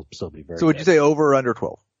think he'll still be very So would you good. say over or under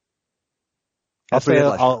 12?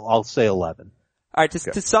 I'll say 11. All right,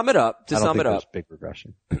 to sum it up, I don't think there's big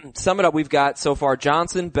regression. sum it up, we've got so far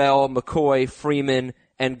Johnson, Bell, McCoy, Freeman,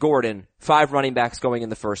 and Gordon, 5 running backs going in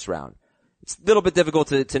the first round. It's a little bit difficult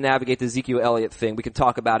to navigate the Ezekiel Elliott thing. We can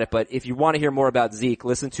talk about it, but if you want to hear more about Zeke,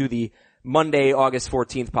 listen to the Monday, August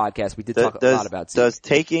 14th podcast. We did talk a lot about Zeke. Does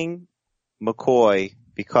taking McCoy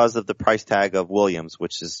because of the price tag of Williams,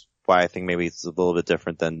 which is why I think maybe it's a little bit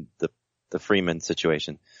different than the Freeman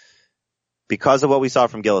situation, because of what we saw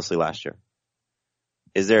from Gillislee last year,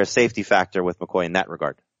 is there a safety factor with McCoy in that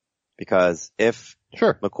regard? Because if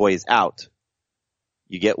McCoy is out,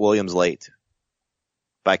 you get Williams late.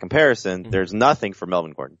 By comparison, there's nothing for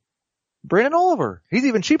Melvin Gordon. Brandon Oliver. He's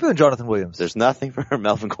even cheaper than Jonathan Williams. There's nothing for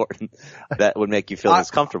Melvin Gordon that would make you feel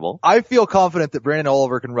this comfortable. I feel confident that Brandon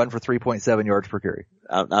Oliver can run for 3.7 yards per carry.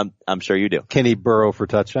 I'm sure you do. Can he burrow for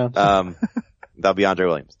touchdowns? That'll be Andre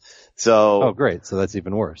Williams. So. Oh, great. So that's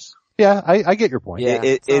even worse. Yeah, I get your point. Yeah.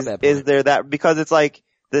 Is there that, because it's like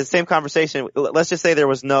the same conversation. Let's just say there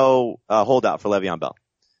was no holdout for Le'Veon Bell.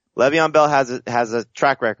 Le'Veon Bell has a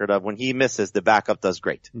track record of when he misses, the backup does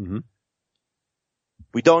great. Mm-hmm.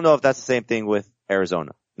 We don't know if that's the same thing with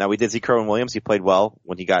Arizona. Now, we did see Kerwin Williams. He played well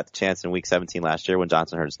when he got the chance in week 17 last year when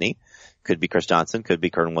Johnson hurt his knee. Could be Chris Johnson, could be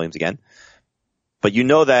Kerwin Williams again. But you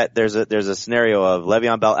know that there's a scenario of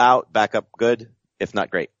Le'Veon Bell out, backup good, if not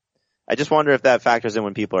great. I just wonder if that factors in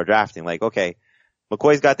when people are drafting. Like, okay,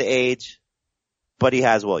 McCoy's got the age, but he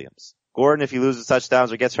has Williams. Gordon, if he loses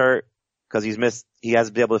touchdowns or gets hurt because he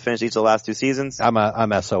hasn't been able to finish each of the last 2 seasons.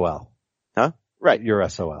 I'm SOL. Huh? Right. You're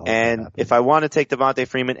SOL. And if I want to take Devontae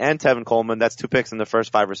Freeman and Tevin Coleman, that's 2 picks in the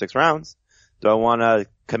first 5 or 6 rounds. Do I want to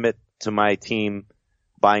commit to my team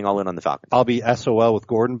buying all in on the Falcons? I'll be SOL with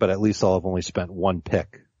Gordon, but at least I'll have only spent 1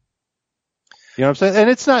 pick. You know what I'm saying? And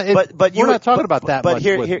it's not, we're not talking about that much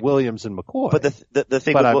with Williams and McCoy. But the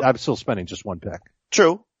thing but I'm still spending just 1 pick.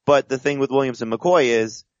 True. But the thing with Williams and McCoy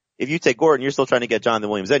is, if you take Gordon, you're still trying to get Jonathan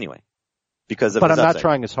Williams anyway. Because of but his I'm upside. not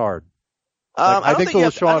trying as hard. I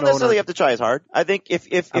don't necessarily have to try as hard. I think if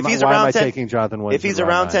he's why around am I 10, taking Jonathan Williams if he's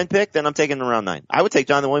around 10 pick, then I'm taking him around 9. I would take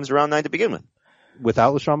Jonathan Williams around 9 to begin with.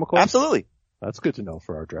 Without LaShawn McCoy? Absolutely. That's good to know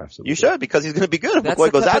for our drafts. You should, because he's going to be good if That's McCoy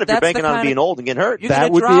the goes ki- out, if you're that's banking the on him kind being of- old and getting hurt. You're That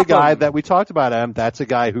gonna would be a drop guy him. that we talked about him. That's a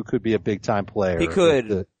guy who could be a big time player. He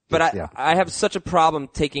could. But I have such a problem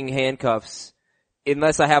taking handcuffs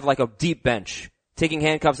unless I have like a deep bench. Taking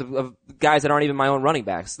handcuffs of guys that aren't even my own running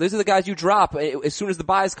backs. Those are the guys you drop as soon as the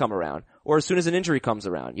buys come around or as soon as an injury comes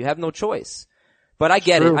around. You have no choice. But I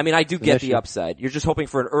get it. I mean, I do get the upside. You're just hoping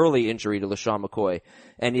for an early injury to LaShawn McCoy.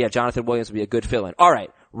 And yeah, Jonathan Williams would be a good fill-in. All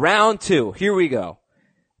right. Round 2. Here we go.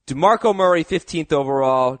 DeMarco Murray, 15th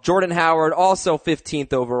overall. Jordan Howard, also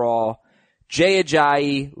 15th overall. Jay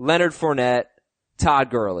Ajayi, Leonard Fournette,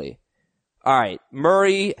 Todd Gurley. All right.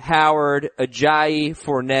 Murray, Howard, Ajayi,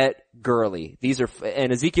 Fournette, Gurley. These are,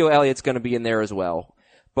 and Ezekiel Elliott's going to be in there as well.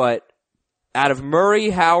 But out of Murray,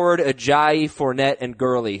 Howard, Ajayi, Fournette, and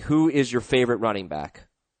Gurley, who is your favorite running back?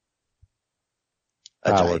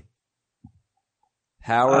 Ajayi.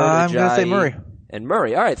 Howard, I'm going to say Murray. And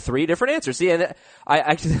Murray. All right. 3 different answers. See, and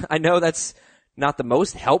I know that's not the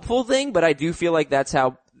most helpful thing, but I do feel like that's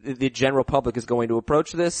how the general public is going to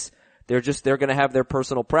approach this. They're going to have their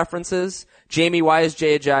personal preferences. Jamie, why is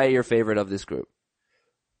Jay Ajayi your favorite of this group?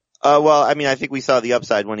 Well, I mean, I think we saw the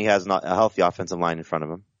upside when he has a healthy offensive line in front of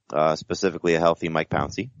him, specifically a healthy Mike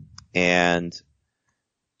Pouncey. And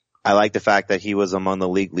I like the fact that he was among the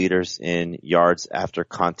league leaders in yards after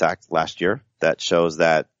contact last year. That shows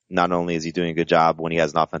that not only is he doing a good job when he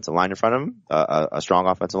has an offensive line in front of him, a strong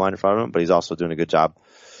offensive line in front of him, but he's also doing a good job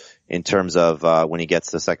in terms of when he gets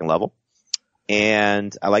to the second level.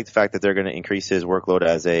 And I like the fact that they're going to increase his workload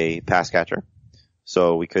as a pass catcher.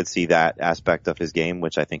 So we could see that aspect of his game,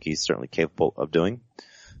 which I think he's certainly capable of doing.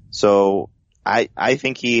 So I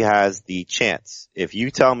think he has the chance. If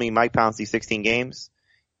you tell me Mike Pouncey 16 games,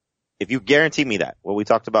 if you guarantee me that, what we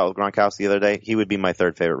talked about with Gronkowski the other day, he would be my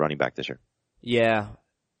 3rd favorite running back this year. Yeah.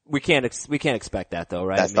 We can't expect that though,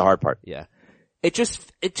 right? That's the hard part. Yeah. It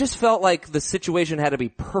just felt like the situation had to be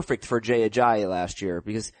perfect for Jay Ajayi last year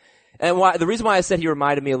because, and the reason why I said he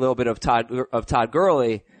reminded me a little bit of Todd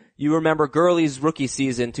Gurley, you remember Gurley's rookie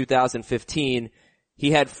season, 2015,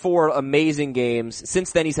 he had 4 amazing games.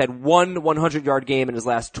 Since then he's had 1 100-yard game in his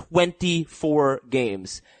last 24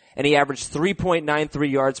 games. And he averaged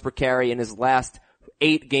 3.93 yards per carry in his last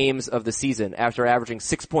 8 games of the season after averaging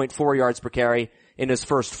 6.4 yards per carry in his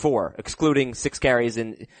first 4, excluding 6 carries,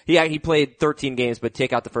 and he played 13 games, but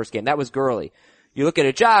take out the first game. That was Gurley. You look at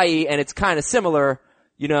Ajayi, and it's kind of similar.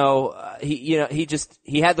 He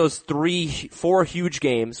had those 4 huge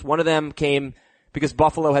games. One of them came because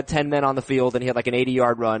Buffalo had 10 men on the field, and he had like an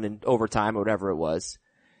 80-yard run in overtime or whatever it was.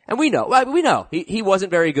 And we know he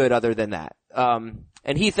wasn't very good other than that.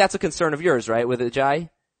 And Heath, that's a concern of yours, right, with Ajayi?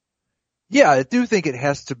 Yeah, I do think it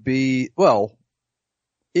has to be, well,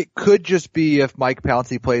 it could just be if Mike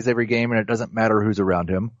Pouncey plays every game and it doesn't matter who's around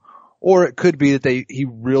him. Or it could be that he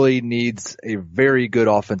really needs a very good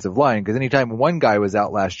offensive line, because anytime one guy was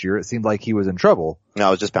out last year, it seemed like he was in trouble. No,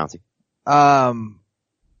 it was just Pouncey.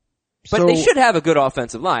 But they should have a good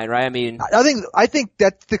offensive line, right? I mean, I think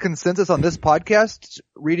that's the consensus on this podcast.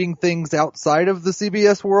 Reading things outside of the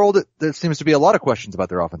CBS world, there seems to be a lot of questions about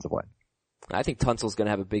their offensive line. I think Tunsil's going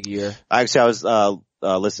to have a big year. Actually, I was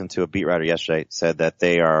listening to a beat writer yesterday, said that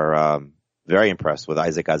they are very impressed with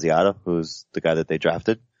Isaac Asiata, who's the guy that they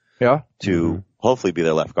drafted. Yeah. To hopefully be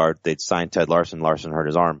their left guard. They'd signed Ted Larson. Larson hurt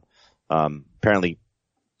his arm. Apparently,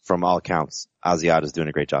 from all accounts, Asiata's doing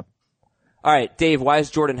a great job. All right, Dave, why is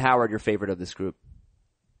Jordan Howard your favorite of this group?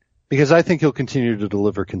 Because I think he'll continue to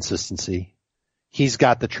deliver consistency. He's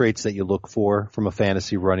got the traits that you look for from a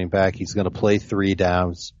fantasy running back. He's going to play 3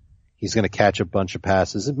 downs. He's going to catch a bunch of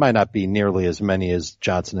passes. It might not be nearly as many as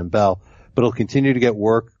Johnson and Bell, but he'll continue to get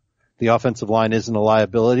work. The offensive line isn't a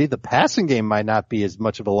liability. The passing game might not be as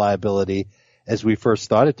much of a liability as we first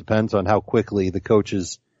thought. It depends on how quickly the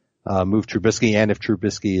coaches move Trubisky, and if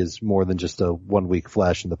Trubisky is more than just a 1-week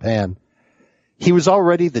flash in the pan. He was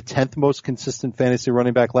already the 10th most consistent fantasy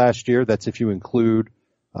running back last year. That's if you include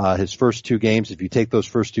his first 2 games. If you take those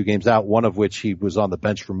first 2 games out, one of which he was on the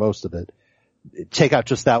bench for most of it, take out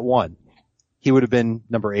just that one, he would have been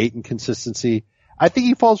number 8 in consistency. I think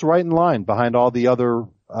he falls right in line behind all the other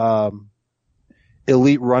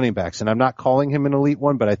elite running backs. And I'm not calling him an elite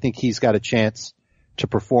one, but I think he's got a chance to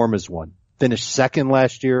perform as one. Finished 2nd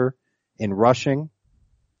last year in rushing.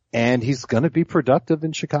 And he's going to be productive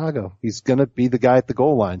in Chicago. He's going to be the guy at the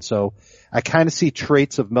goal line. So I kind of see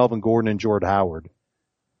traits of Melvin Gordon and Jordan Howard.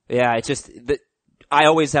 Yeah, it's just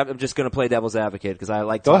I'm just going to play devil's advocate because I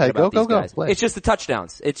like talking about these guys. Play. It's just the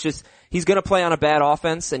touchdowns. It's just he's going to play on a bad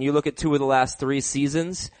offense, and you look at 2 of the last 3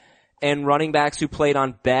 seasons, and running backs who played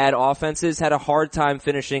on bad offenses had a hard time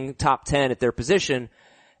finishing top 10 at their position.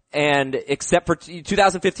 And except for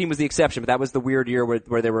 2015 was the exception, but that was the weird year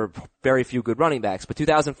where there were very few good running backs. But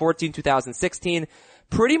 2014, 2016,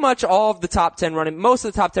 pretty much most of the top 10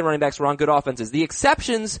 running backs were on good offenses. The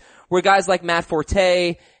exceptions were guys like Matt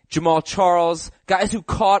Forte, Jamal Charles, guys who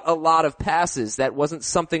caught a lot of passes. That wasn't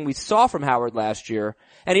something we saw from Howard last year.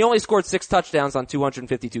 And he only scored 6 touchdowns on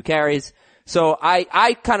 252 carries. So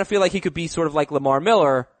I kind of feel like he could be sort of like Lamar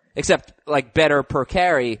Miller, except like better per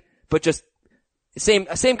carry, but just same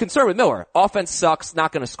concern with Miller. Offense sucks,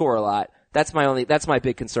 not going to score a lot. That's my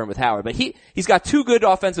big concern with Howard. But he's got 2 good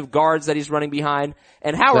offensive guards that he's running behind,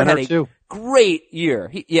 and Howard had a great year.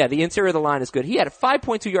 The interior of the line is good. He had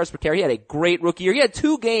 5.2 yards per carry. He had a great rookie year. He had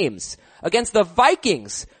 2 games against the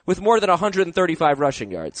Vikings with more than 135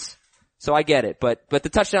 rushing yards. So I get it, but the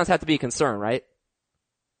touchdowns have to be a concern, right?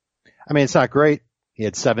 I mean, it's not great. He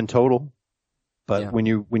had 7 total, but when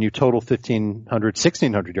you total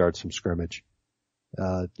 1,600 yards from scrimmage,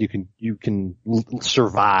 you can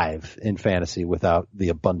survive in fantasy without the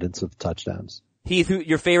abundance of touchdowns. Heath,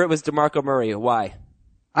 your favorite was DeMarco Murray. Why?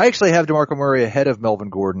 I actually have DeMarco Murray ahead of Melvin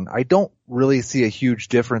Gordon. I don't really see a huge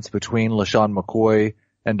difference between LaShawn McCoy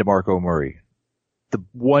and DeMarco Murray. The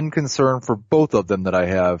one concern for both of them that I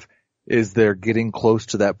have is they're getting close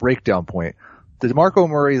to that breakdown point. DeMarco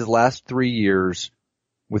Murray's last 3 years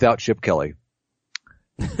without Chip Kelly,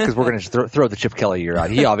 because we're going to throw the Chip Kelly year out.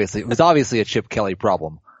 It was obviously a Chip Kelly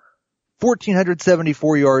problem.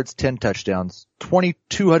 1,474 yards, 10 touchdowns.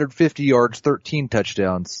 2,250 yards, 13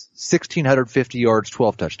 touchdowns. 1,650 yards,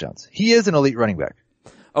 12 touchdowns. He is an elite running back.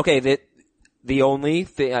 Okay, the only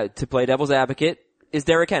thing, to play devil's advocate is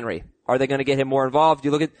Derrick Henry. Are they going to get him more involved?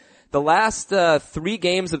 You look at the last 3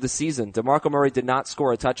 games of the season, DeMarco Murray did not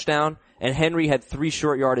score a touchdown, and Henry had 3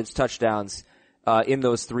 short yardage touchdowns in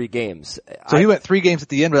those 3 games. So he went 3 games at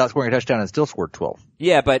the end without scoring a touchdown and still scored 12.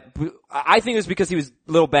 Yeah, but I think it was because he was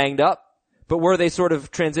a little banged up. But were they sort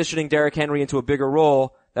of transitioning Derrick Henry into a bigger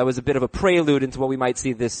role that was a bit of a prelude into what we might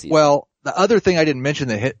see this season? Well, the other thing I didn't mention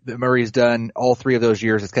that Murray's done all 3 of those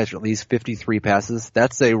years is catch at least 53 passes.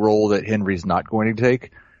 That's a role that Henry's not going to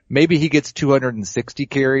take. Maybe he gets 260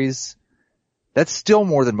 carries. That's still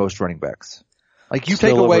more than most running backs. Like you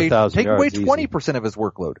take away 20% of his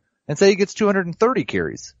workload and say he gets 230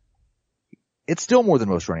 carries. It's still more than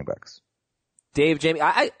most running backs. Dave, Jamie,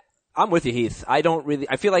 I'm with you, Heath. I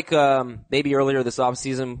feel like, maybe earlier this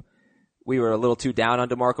offseason, we were a little too down on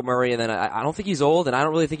DeMarco Murray, and then I don't think he's old, and I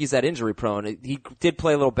don't really think he's that injury prone. He did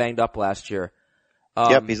play a little banged up last year.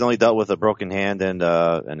 Yep, he's only dealt with a broken hand and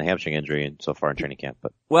a hamstring injury so far in training camp.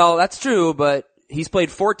 But well, that's true, but he's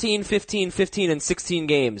played 14, 15, 15, and 16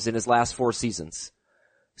 games in his last 4 seasons.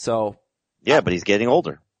 So. Yeah, but he's getting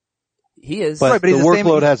older. He is. But, right, but the he's the same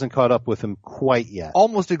workload age. hasn't caught up with him quite yet.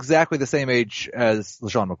 Almost exactly the same age as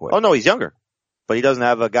LaShawn McCoy. Oh no, he's younger. But he doesn't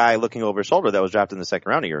have a guy looking over his shoulder that was drafted in the second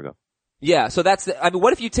round a year ago. Yeah, so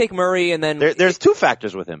what if you take Murray and then. There's 2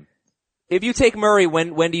 factors with him. If you take Murray,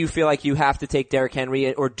 when do you feel like you have to take Derrick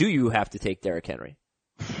Henry, or do you have to take Derrick Henry?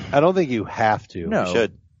 I don't think you have to. No. You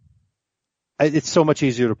should. It's so much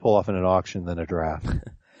easier to pull off in an auction than a draft.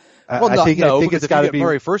 Well, I think because it's if got you to get be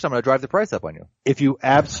Murray first, I'm going to drive the price up on you. if you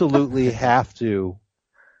absolutely have to.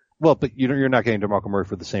 Well, but you're not getting DeMarco Murray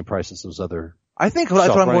for the same price as those other. I think that's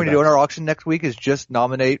what I'm running going to do in backs. our auction next week is just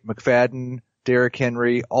nominate McFadden, Derrick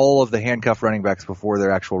Henry, all of the handcuffed running backs before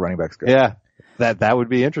their actual running backs go. Yeah, that would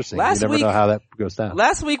be interesting. Last You never week- know how that goes down.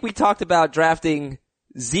 Last week we talked about drafting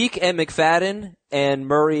Zeke and McFadden and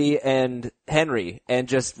Murray and Henry and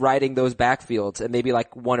just riding those backfields and maybe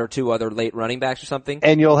like 1 or 2 other late running backs or something.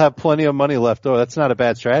 And you'll have plenty of money left over. That's not a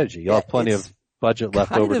bad strategy. You'll have plenty it's of budget left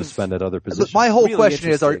kind over to of- spend at other But positions. my whole Really question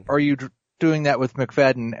is, interesting. are you doing that with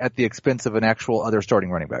McFadden at the expense of an actual other starting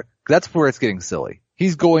running back? That's where it's getting silly.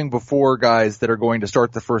 He's going before guys that are going to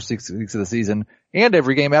start the first 6 weeks of the season and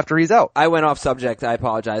every game after he's out. I went off subject. I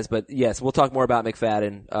apologize, but yes, we'll talk more about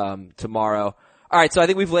McFadden tomorrow. All right, so I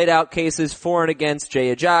think we've laid out cases for and against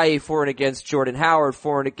Jay Ajayi, for and against Jordan Howard,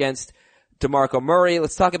 for and against DeMarco Murray.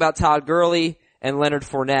 Let's talk about Todd Gurley and Leonard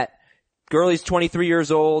Fournette. Gurley's 23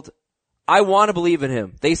 years old. I want to believe in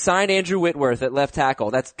him. They signed Andrew Whitworth at left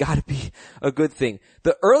tackle. That's got to be a good thing.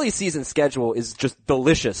 The early season schedule is just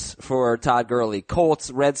delicious for Todd Gurley.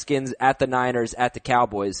 Colts, Redskins, at the Niners, at the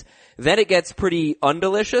Cowboys. Then it gets pretty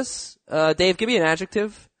undelicious. Dave, give me an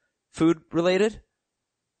adjective. Food related.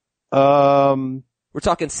 We're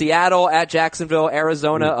talking Seattle, at Jacksonville,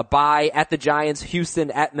 Arizona, a bye, at the Giants,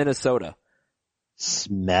 Houston, at Minnesota.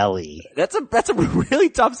 Smelly. That's a really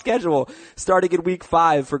tough schedule starting in week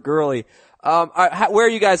 5 for Gurley. Where are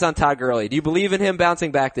you guys on Todd Gurley? Do you believe in him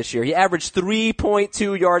bouncing back this year? He averaged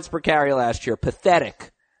 3.2 yards per carry last year.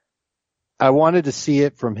 Pathetic. I wanted to see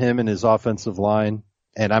it from him and his offensive line,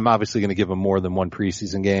 and I'm obviously going to give him more than one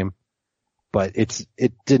preseason game, but it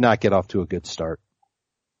did not get off to a good start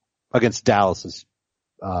against Dallas's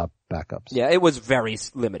backups. Yeah, it was very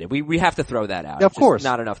limited. We have to throw that out. Yeah, of It's just course.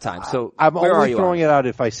 not enough time. So I'm where are only you throwing on? it out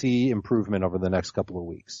if I see improvement over the next couple of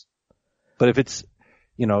weeks. But if it's,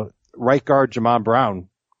 right guard Jamon Brown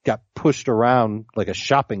got pushed around like a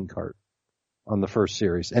shopping cart on the first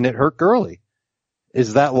series, and it hurt Gurley.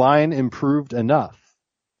 Is that line improved enough?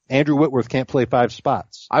 Andrew Whitworth can't play 5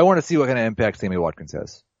 spots. I want to see what kind of impact Sammy Watkins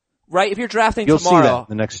has. Right, if you're drafting You'll tomorrow. see that in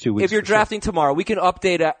the next 2 weeks. If you're for sure. drafting tomorrow, we can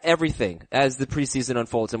update everything as the preseason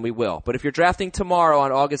unfolds, and we will. But if you're drafting tomorrow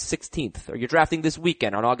on August 16th, or you're drafting this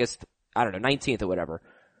weekend on August, 19th or whatever,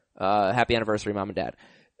 happy anniversary, Mom and Dad.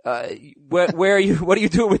 Where are you, what are you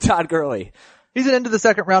doing with Todd Gurley? He's an end of the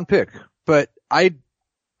second round pick, but I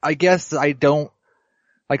guess I don't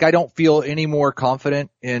feel any more confident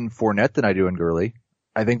in Fournette than I do in Gurley.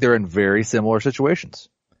 I think they're in very similar situations.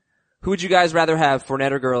 Who would you guys rather have,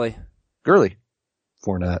 Fournette or Gurley? Gurley.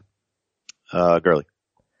 Fournette. Gurley.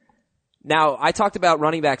 Now, I talked about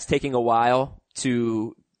running backs taking a while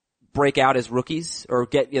to break out as rookies or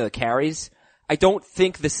get, carries. I don't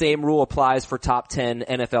think the same rule applies for top 10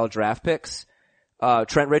 NFL draft picks.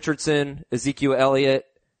 Trent Richardson, Ezekiel Elliott,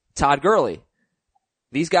 Todd Gurley.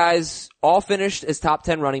 These guys all finished as top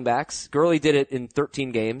 10 running backs. Gurley did it in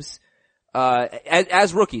 13 games.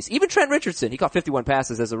 As rookies. Even Trent Richardson, he caught 51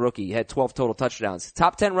 passes as a rookie. He had 12 total touchdowns.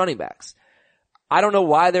 Top 10 running backs. I don't know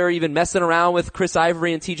why they're even messing around with Chris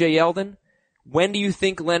Ivory and TJ Yeldon. When do you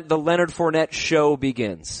think the Leonard Fournette show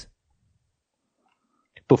begins?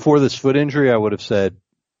 Before this foot injury, I would have said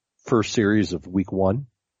first series of week 1.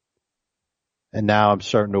 And now I'm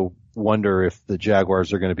starting to wonder if the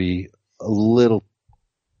Jaguars are going to be a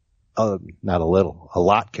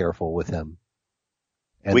lot careful with him.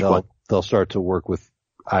 And Week 1. They'll start to work with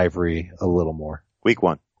Ivory a little more. Week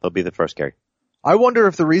 1. He'll be the first carry. I wonder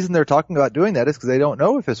if the reason they're talking about doing that is because they don't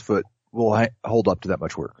know if his foot will hold up to that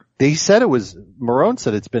much work. They said Marone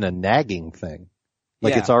said it's been a nagging thing.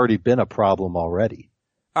 Like Yeah. it's already been a problem already.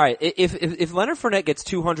 All right, if Leonard Fournette gets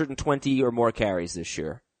 220 or more carries this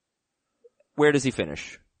year, where does he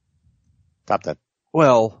finish? Top 10.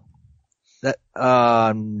 Well, that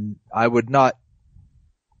I would not.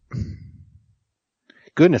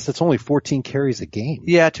 Goodness, that's only 14 carries a game.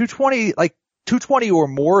 Yeah, 220 or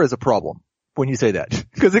more is a problem when you say that.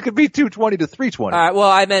 Because it could be 220 to 320. Well,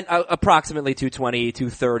 I meant approximately 220,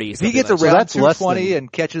 230. If he gets like that. around that's less 220 than-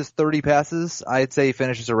 and catches 30 passes, I'd say he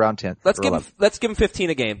finishes around 10th. Let's or give 11th. him 15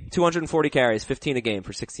 a game. 240 carries, 15 a game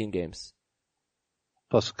for 16 games.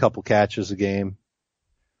 Plus a couple catches a game.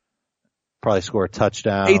 Probably score a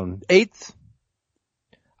touchdown. Eighth?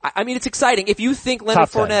 I mean, it's exciting. If you think Leonard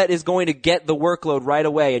Top 10. Fournette is going to get the workload right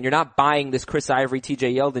away and you're not buying this Chris Ivory,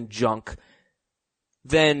 TJ Yeldon junk,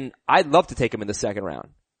 then I'd love to take him in the second round.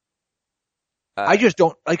 I just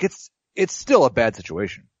don't, it's still a bad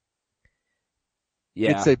situation.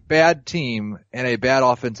 Yeah, It's a bad team and a bad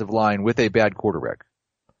offensive line with a bad quarterback.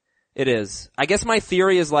 it is. I guess my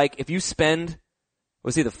theory is like, if you spend,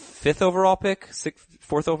 was he the 5th overall pick?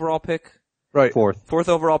 4th overall pick? Right. Fourth.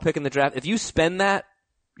 Overall pick in the draft. If you spend that,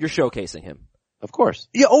 you're showcasing him. Of course.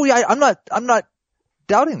 Yeah, I'm not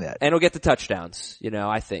doubting that. And he'll get the touchdowns,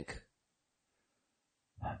 I think.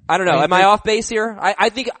 I don't know. Am I off base here? I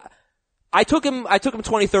think I took him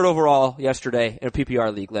 23rd overall yesterday in a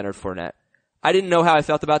PPR league, Leonard Fournette. I didn't know how I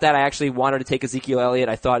felt about that. I actually wanted to take Ezekiel Elliott.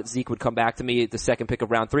 I thought Zeke would come back to me at the second pick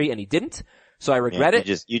of round 3, and he didn't. So I regret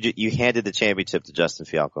it. You handed the championship to Justin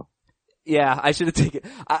Fialco. Yeah, I should have taken,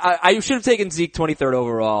 I should have taken Zeke 23rd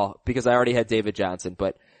overall because I already had David Johnson,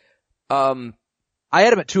 but, I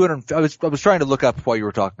had him at 200, I was trying to look up while you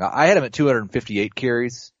were talking. I had him at 258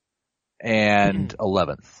 carries and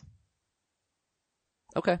 11th.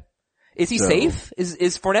 okay. Is he So- safe? Is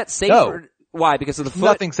Fournette safe? No. Or, why? Because of the foot?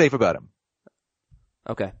 Nothing safe about him.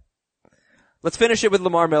 Okay. Let's finish it with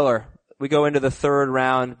Lamar Miller. We go into the third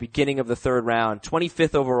round, beginning of the third round,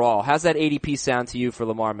 25th overall. How's that ADP sound to you for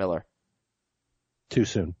Lamar Miller? Too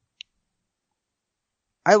soon.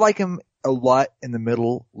 I like him a lot in the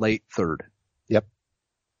middle, late third. Yep.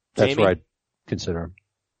 That's Jamie? where I'd consider him.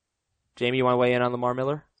 Jamie, you want to weigh in on Lamar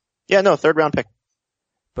Miller? Yeah, no, 3rd round pick.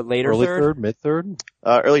 But later Early third? third, mid third.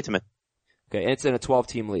 Early to mid. Okay, and it's in a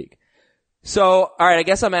 12-team league. So, alright, I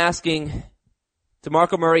guess I'm asking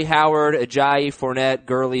DeMarco Murray, Howard, Ajayi, Fournette,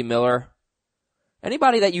 Gurley, Miller.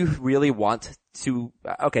 Anybody that you really want to,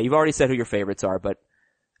 okay, you've already said who your favorites are, but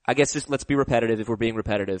I guess just let's be repetitive if we're being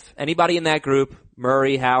repetitive. Anybody in that group,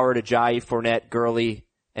 Murray, Howard, Ajayi, Fournette, Gurley,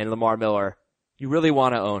 and Lamar Miller, you really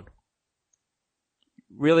want to own.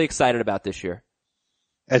 Really excited about this year.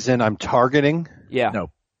 As in I'm targeting. Yeah.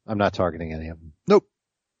 No. I'm not targeting any of them. Nope.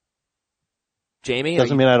 Jamie?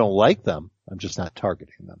 Doesn't mean I don't like them. I'm just not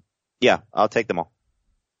targeting them. Yeah, I'll take them all.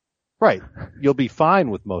 Right. You'll be fine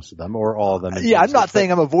with most of them or all of them. Yeah, I'm not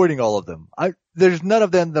saying I'm avoiding all of them. There's none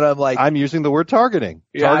of them that I'm like, I'm using the word targeting.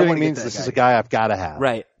 Yeah, I Targeting wanna get means that this guy. is a guy I've got to have.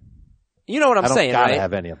 Right. You know what I'm I don't saying, gotta right?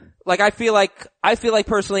 have any of them. Like I feel like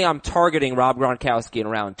personally I'm targeting Rob Gronkowski in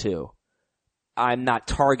round 2. I'm not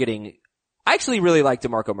targeting, I actually really like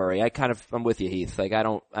DeMarco Murray. I'm with you, Heath. Like I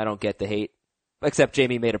don't get the hate. Except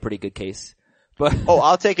Jamie made a pretty good case. But Oh,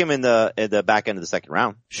 I'll take him in the back end of the second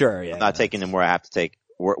round. sure, yeah. I'm not taking him where I have to take,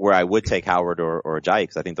 where I would take Howard or Ajayi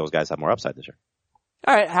because I think those guys have more upside this year.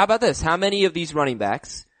 Alright, how about this? How many of these running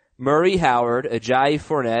backs, Murray, Howard, Ajayi,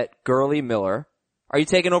 Fournette, Gurley, Miller, are you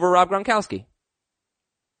taking over Rob Gronkowski?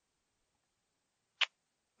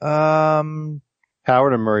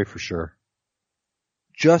 Howard and Murray for sure.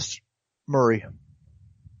 just Murray.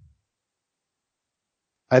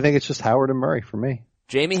 I think it's just Howard and Murray for me.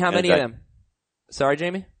 Jamie, how And many of Ajayi. them? Sorry,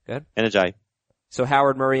 Jamie? Go ahead. And Ajayi. So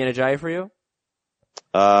Howard, Murray, and Ajayi for you?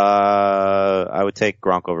 I would take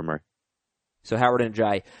Gronk over Murray. So Howard and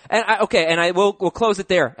Ajayi. And we'll close it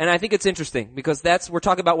there. And I think it's interesting because we're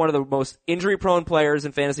talking about one of the most injury prone players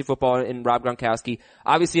in fantasy football in Rob Gronkowski.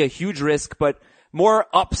 Obviously a huge risk, but more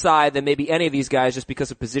upside than maybe any of these guys just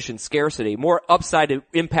because of position scarcity. More upside to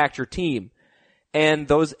impact your team. And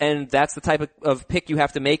that's the type of pick you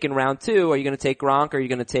have to make in round 2. Are you going to take Gronk or are you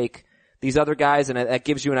going to take these other guys? And that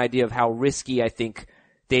gives you an idea of how risky I think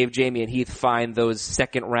Dave, Jamie, and Heath find those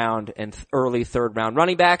second round and early third round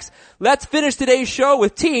running backs. Let's finish today's show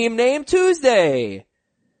with Team Name Tuesday.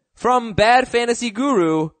 From Bad Fantasy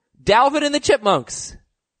Guru, Dalvin and the Chipmunks.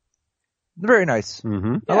 Very nice.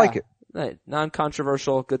 Mm-hmm. I like it. Right.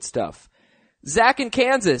 Non-controversial, good stuff. Zach in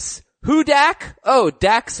Kansas. Who Dak? Oh,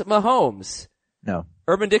 Dax Mahomes. No.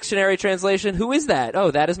 Urban Dictionary translation. Who is that? Oh,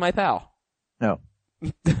 that is my pal. No.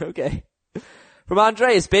 Okay. From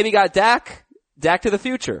Andres, baby got Dak. Dak to the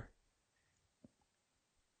future.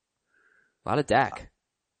 A lot of Dak.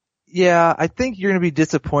 Yeah, I think you're going to be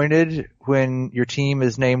disappointed when your team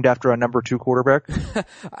is named after a number 2 quarterback.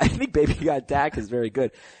 I think baby got Dak is very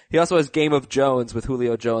good. He also has Game of Jones with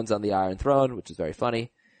Julio Jones on the Iron Throne, which is very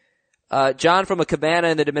funny. John from a cabana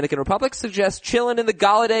in the Dominican Republic suggests chilling in the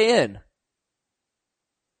Galladay Inn.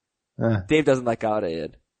 Dave doesn't like Galladay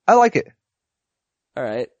Inn. I like it. All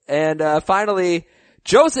right. And finally,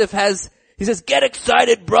 Joseph he says, get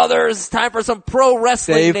excited, brothers. It's time for some pro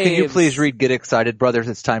wrestling Dave, names. can you please read Get Excited, Brothers?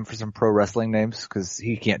 It's time for some pro wrestling names, because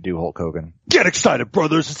he can't do Hulk Hogan. Get excited,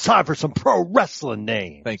 brothers. It's time for some pro wrestling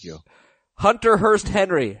names. Thank you. Hunter Hearst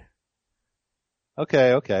Henry.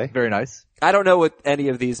 Okay. Very nice. I don't know what any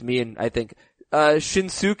of these mean, I think.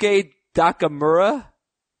 Shinsuke Dakamura?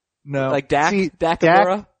 No. Like Dak? See,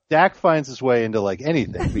 Dakamura? Dak finds his way into like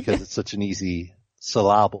anything because it's such an easy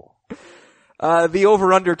syllable. The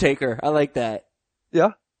Over-Undertaker. I like that.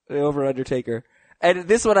 Yeah. The Over-Undertaker. And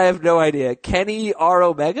this one I have no idea. Kenny R.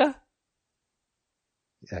 Omega?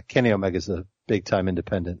 Yeah, Kenny Omega's a big time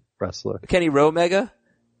independent wrestler. Kenny Romega?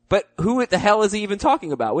 But who the hell is he even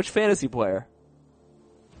talking about? Which fantasy player?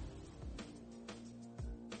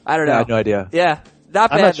 I don't know. I have no idea. Yeah.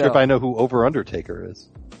 Not bad, I'm not sure though. if I know who Over Undertaker is.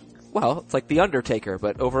 Well, it's like The Undertaker,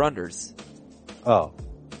 but over-unders. Oh,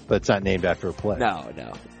 but it's not named after a play. No.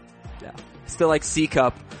 Still like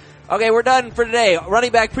C-Cup. Okay, we're done for today.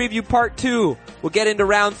 Running back preview part 2. We'll get into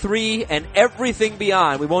round 3 and everything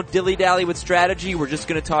beyond. We won't dilly-dally with strategy. We're just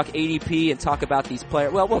going to talk ADP and talk about these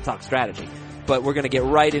players. Well, we'll talk strategy, but we're going to get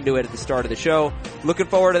right into it at the start of the show. Looking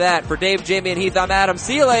forward to that. For Dave, Jamie, and Heath, I'm Adam.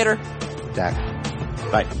 See you later. Dak.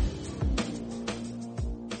 Bye.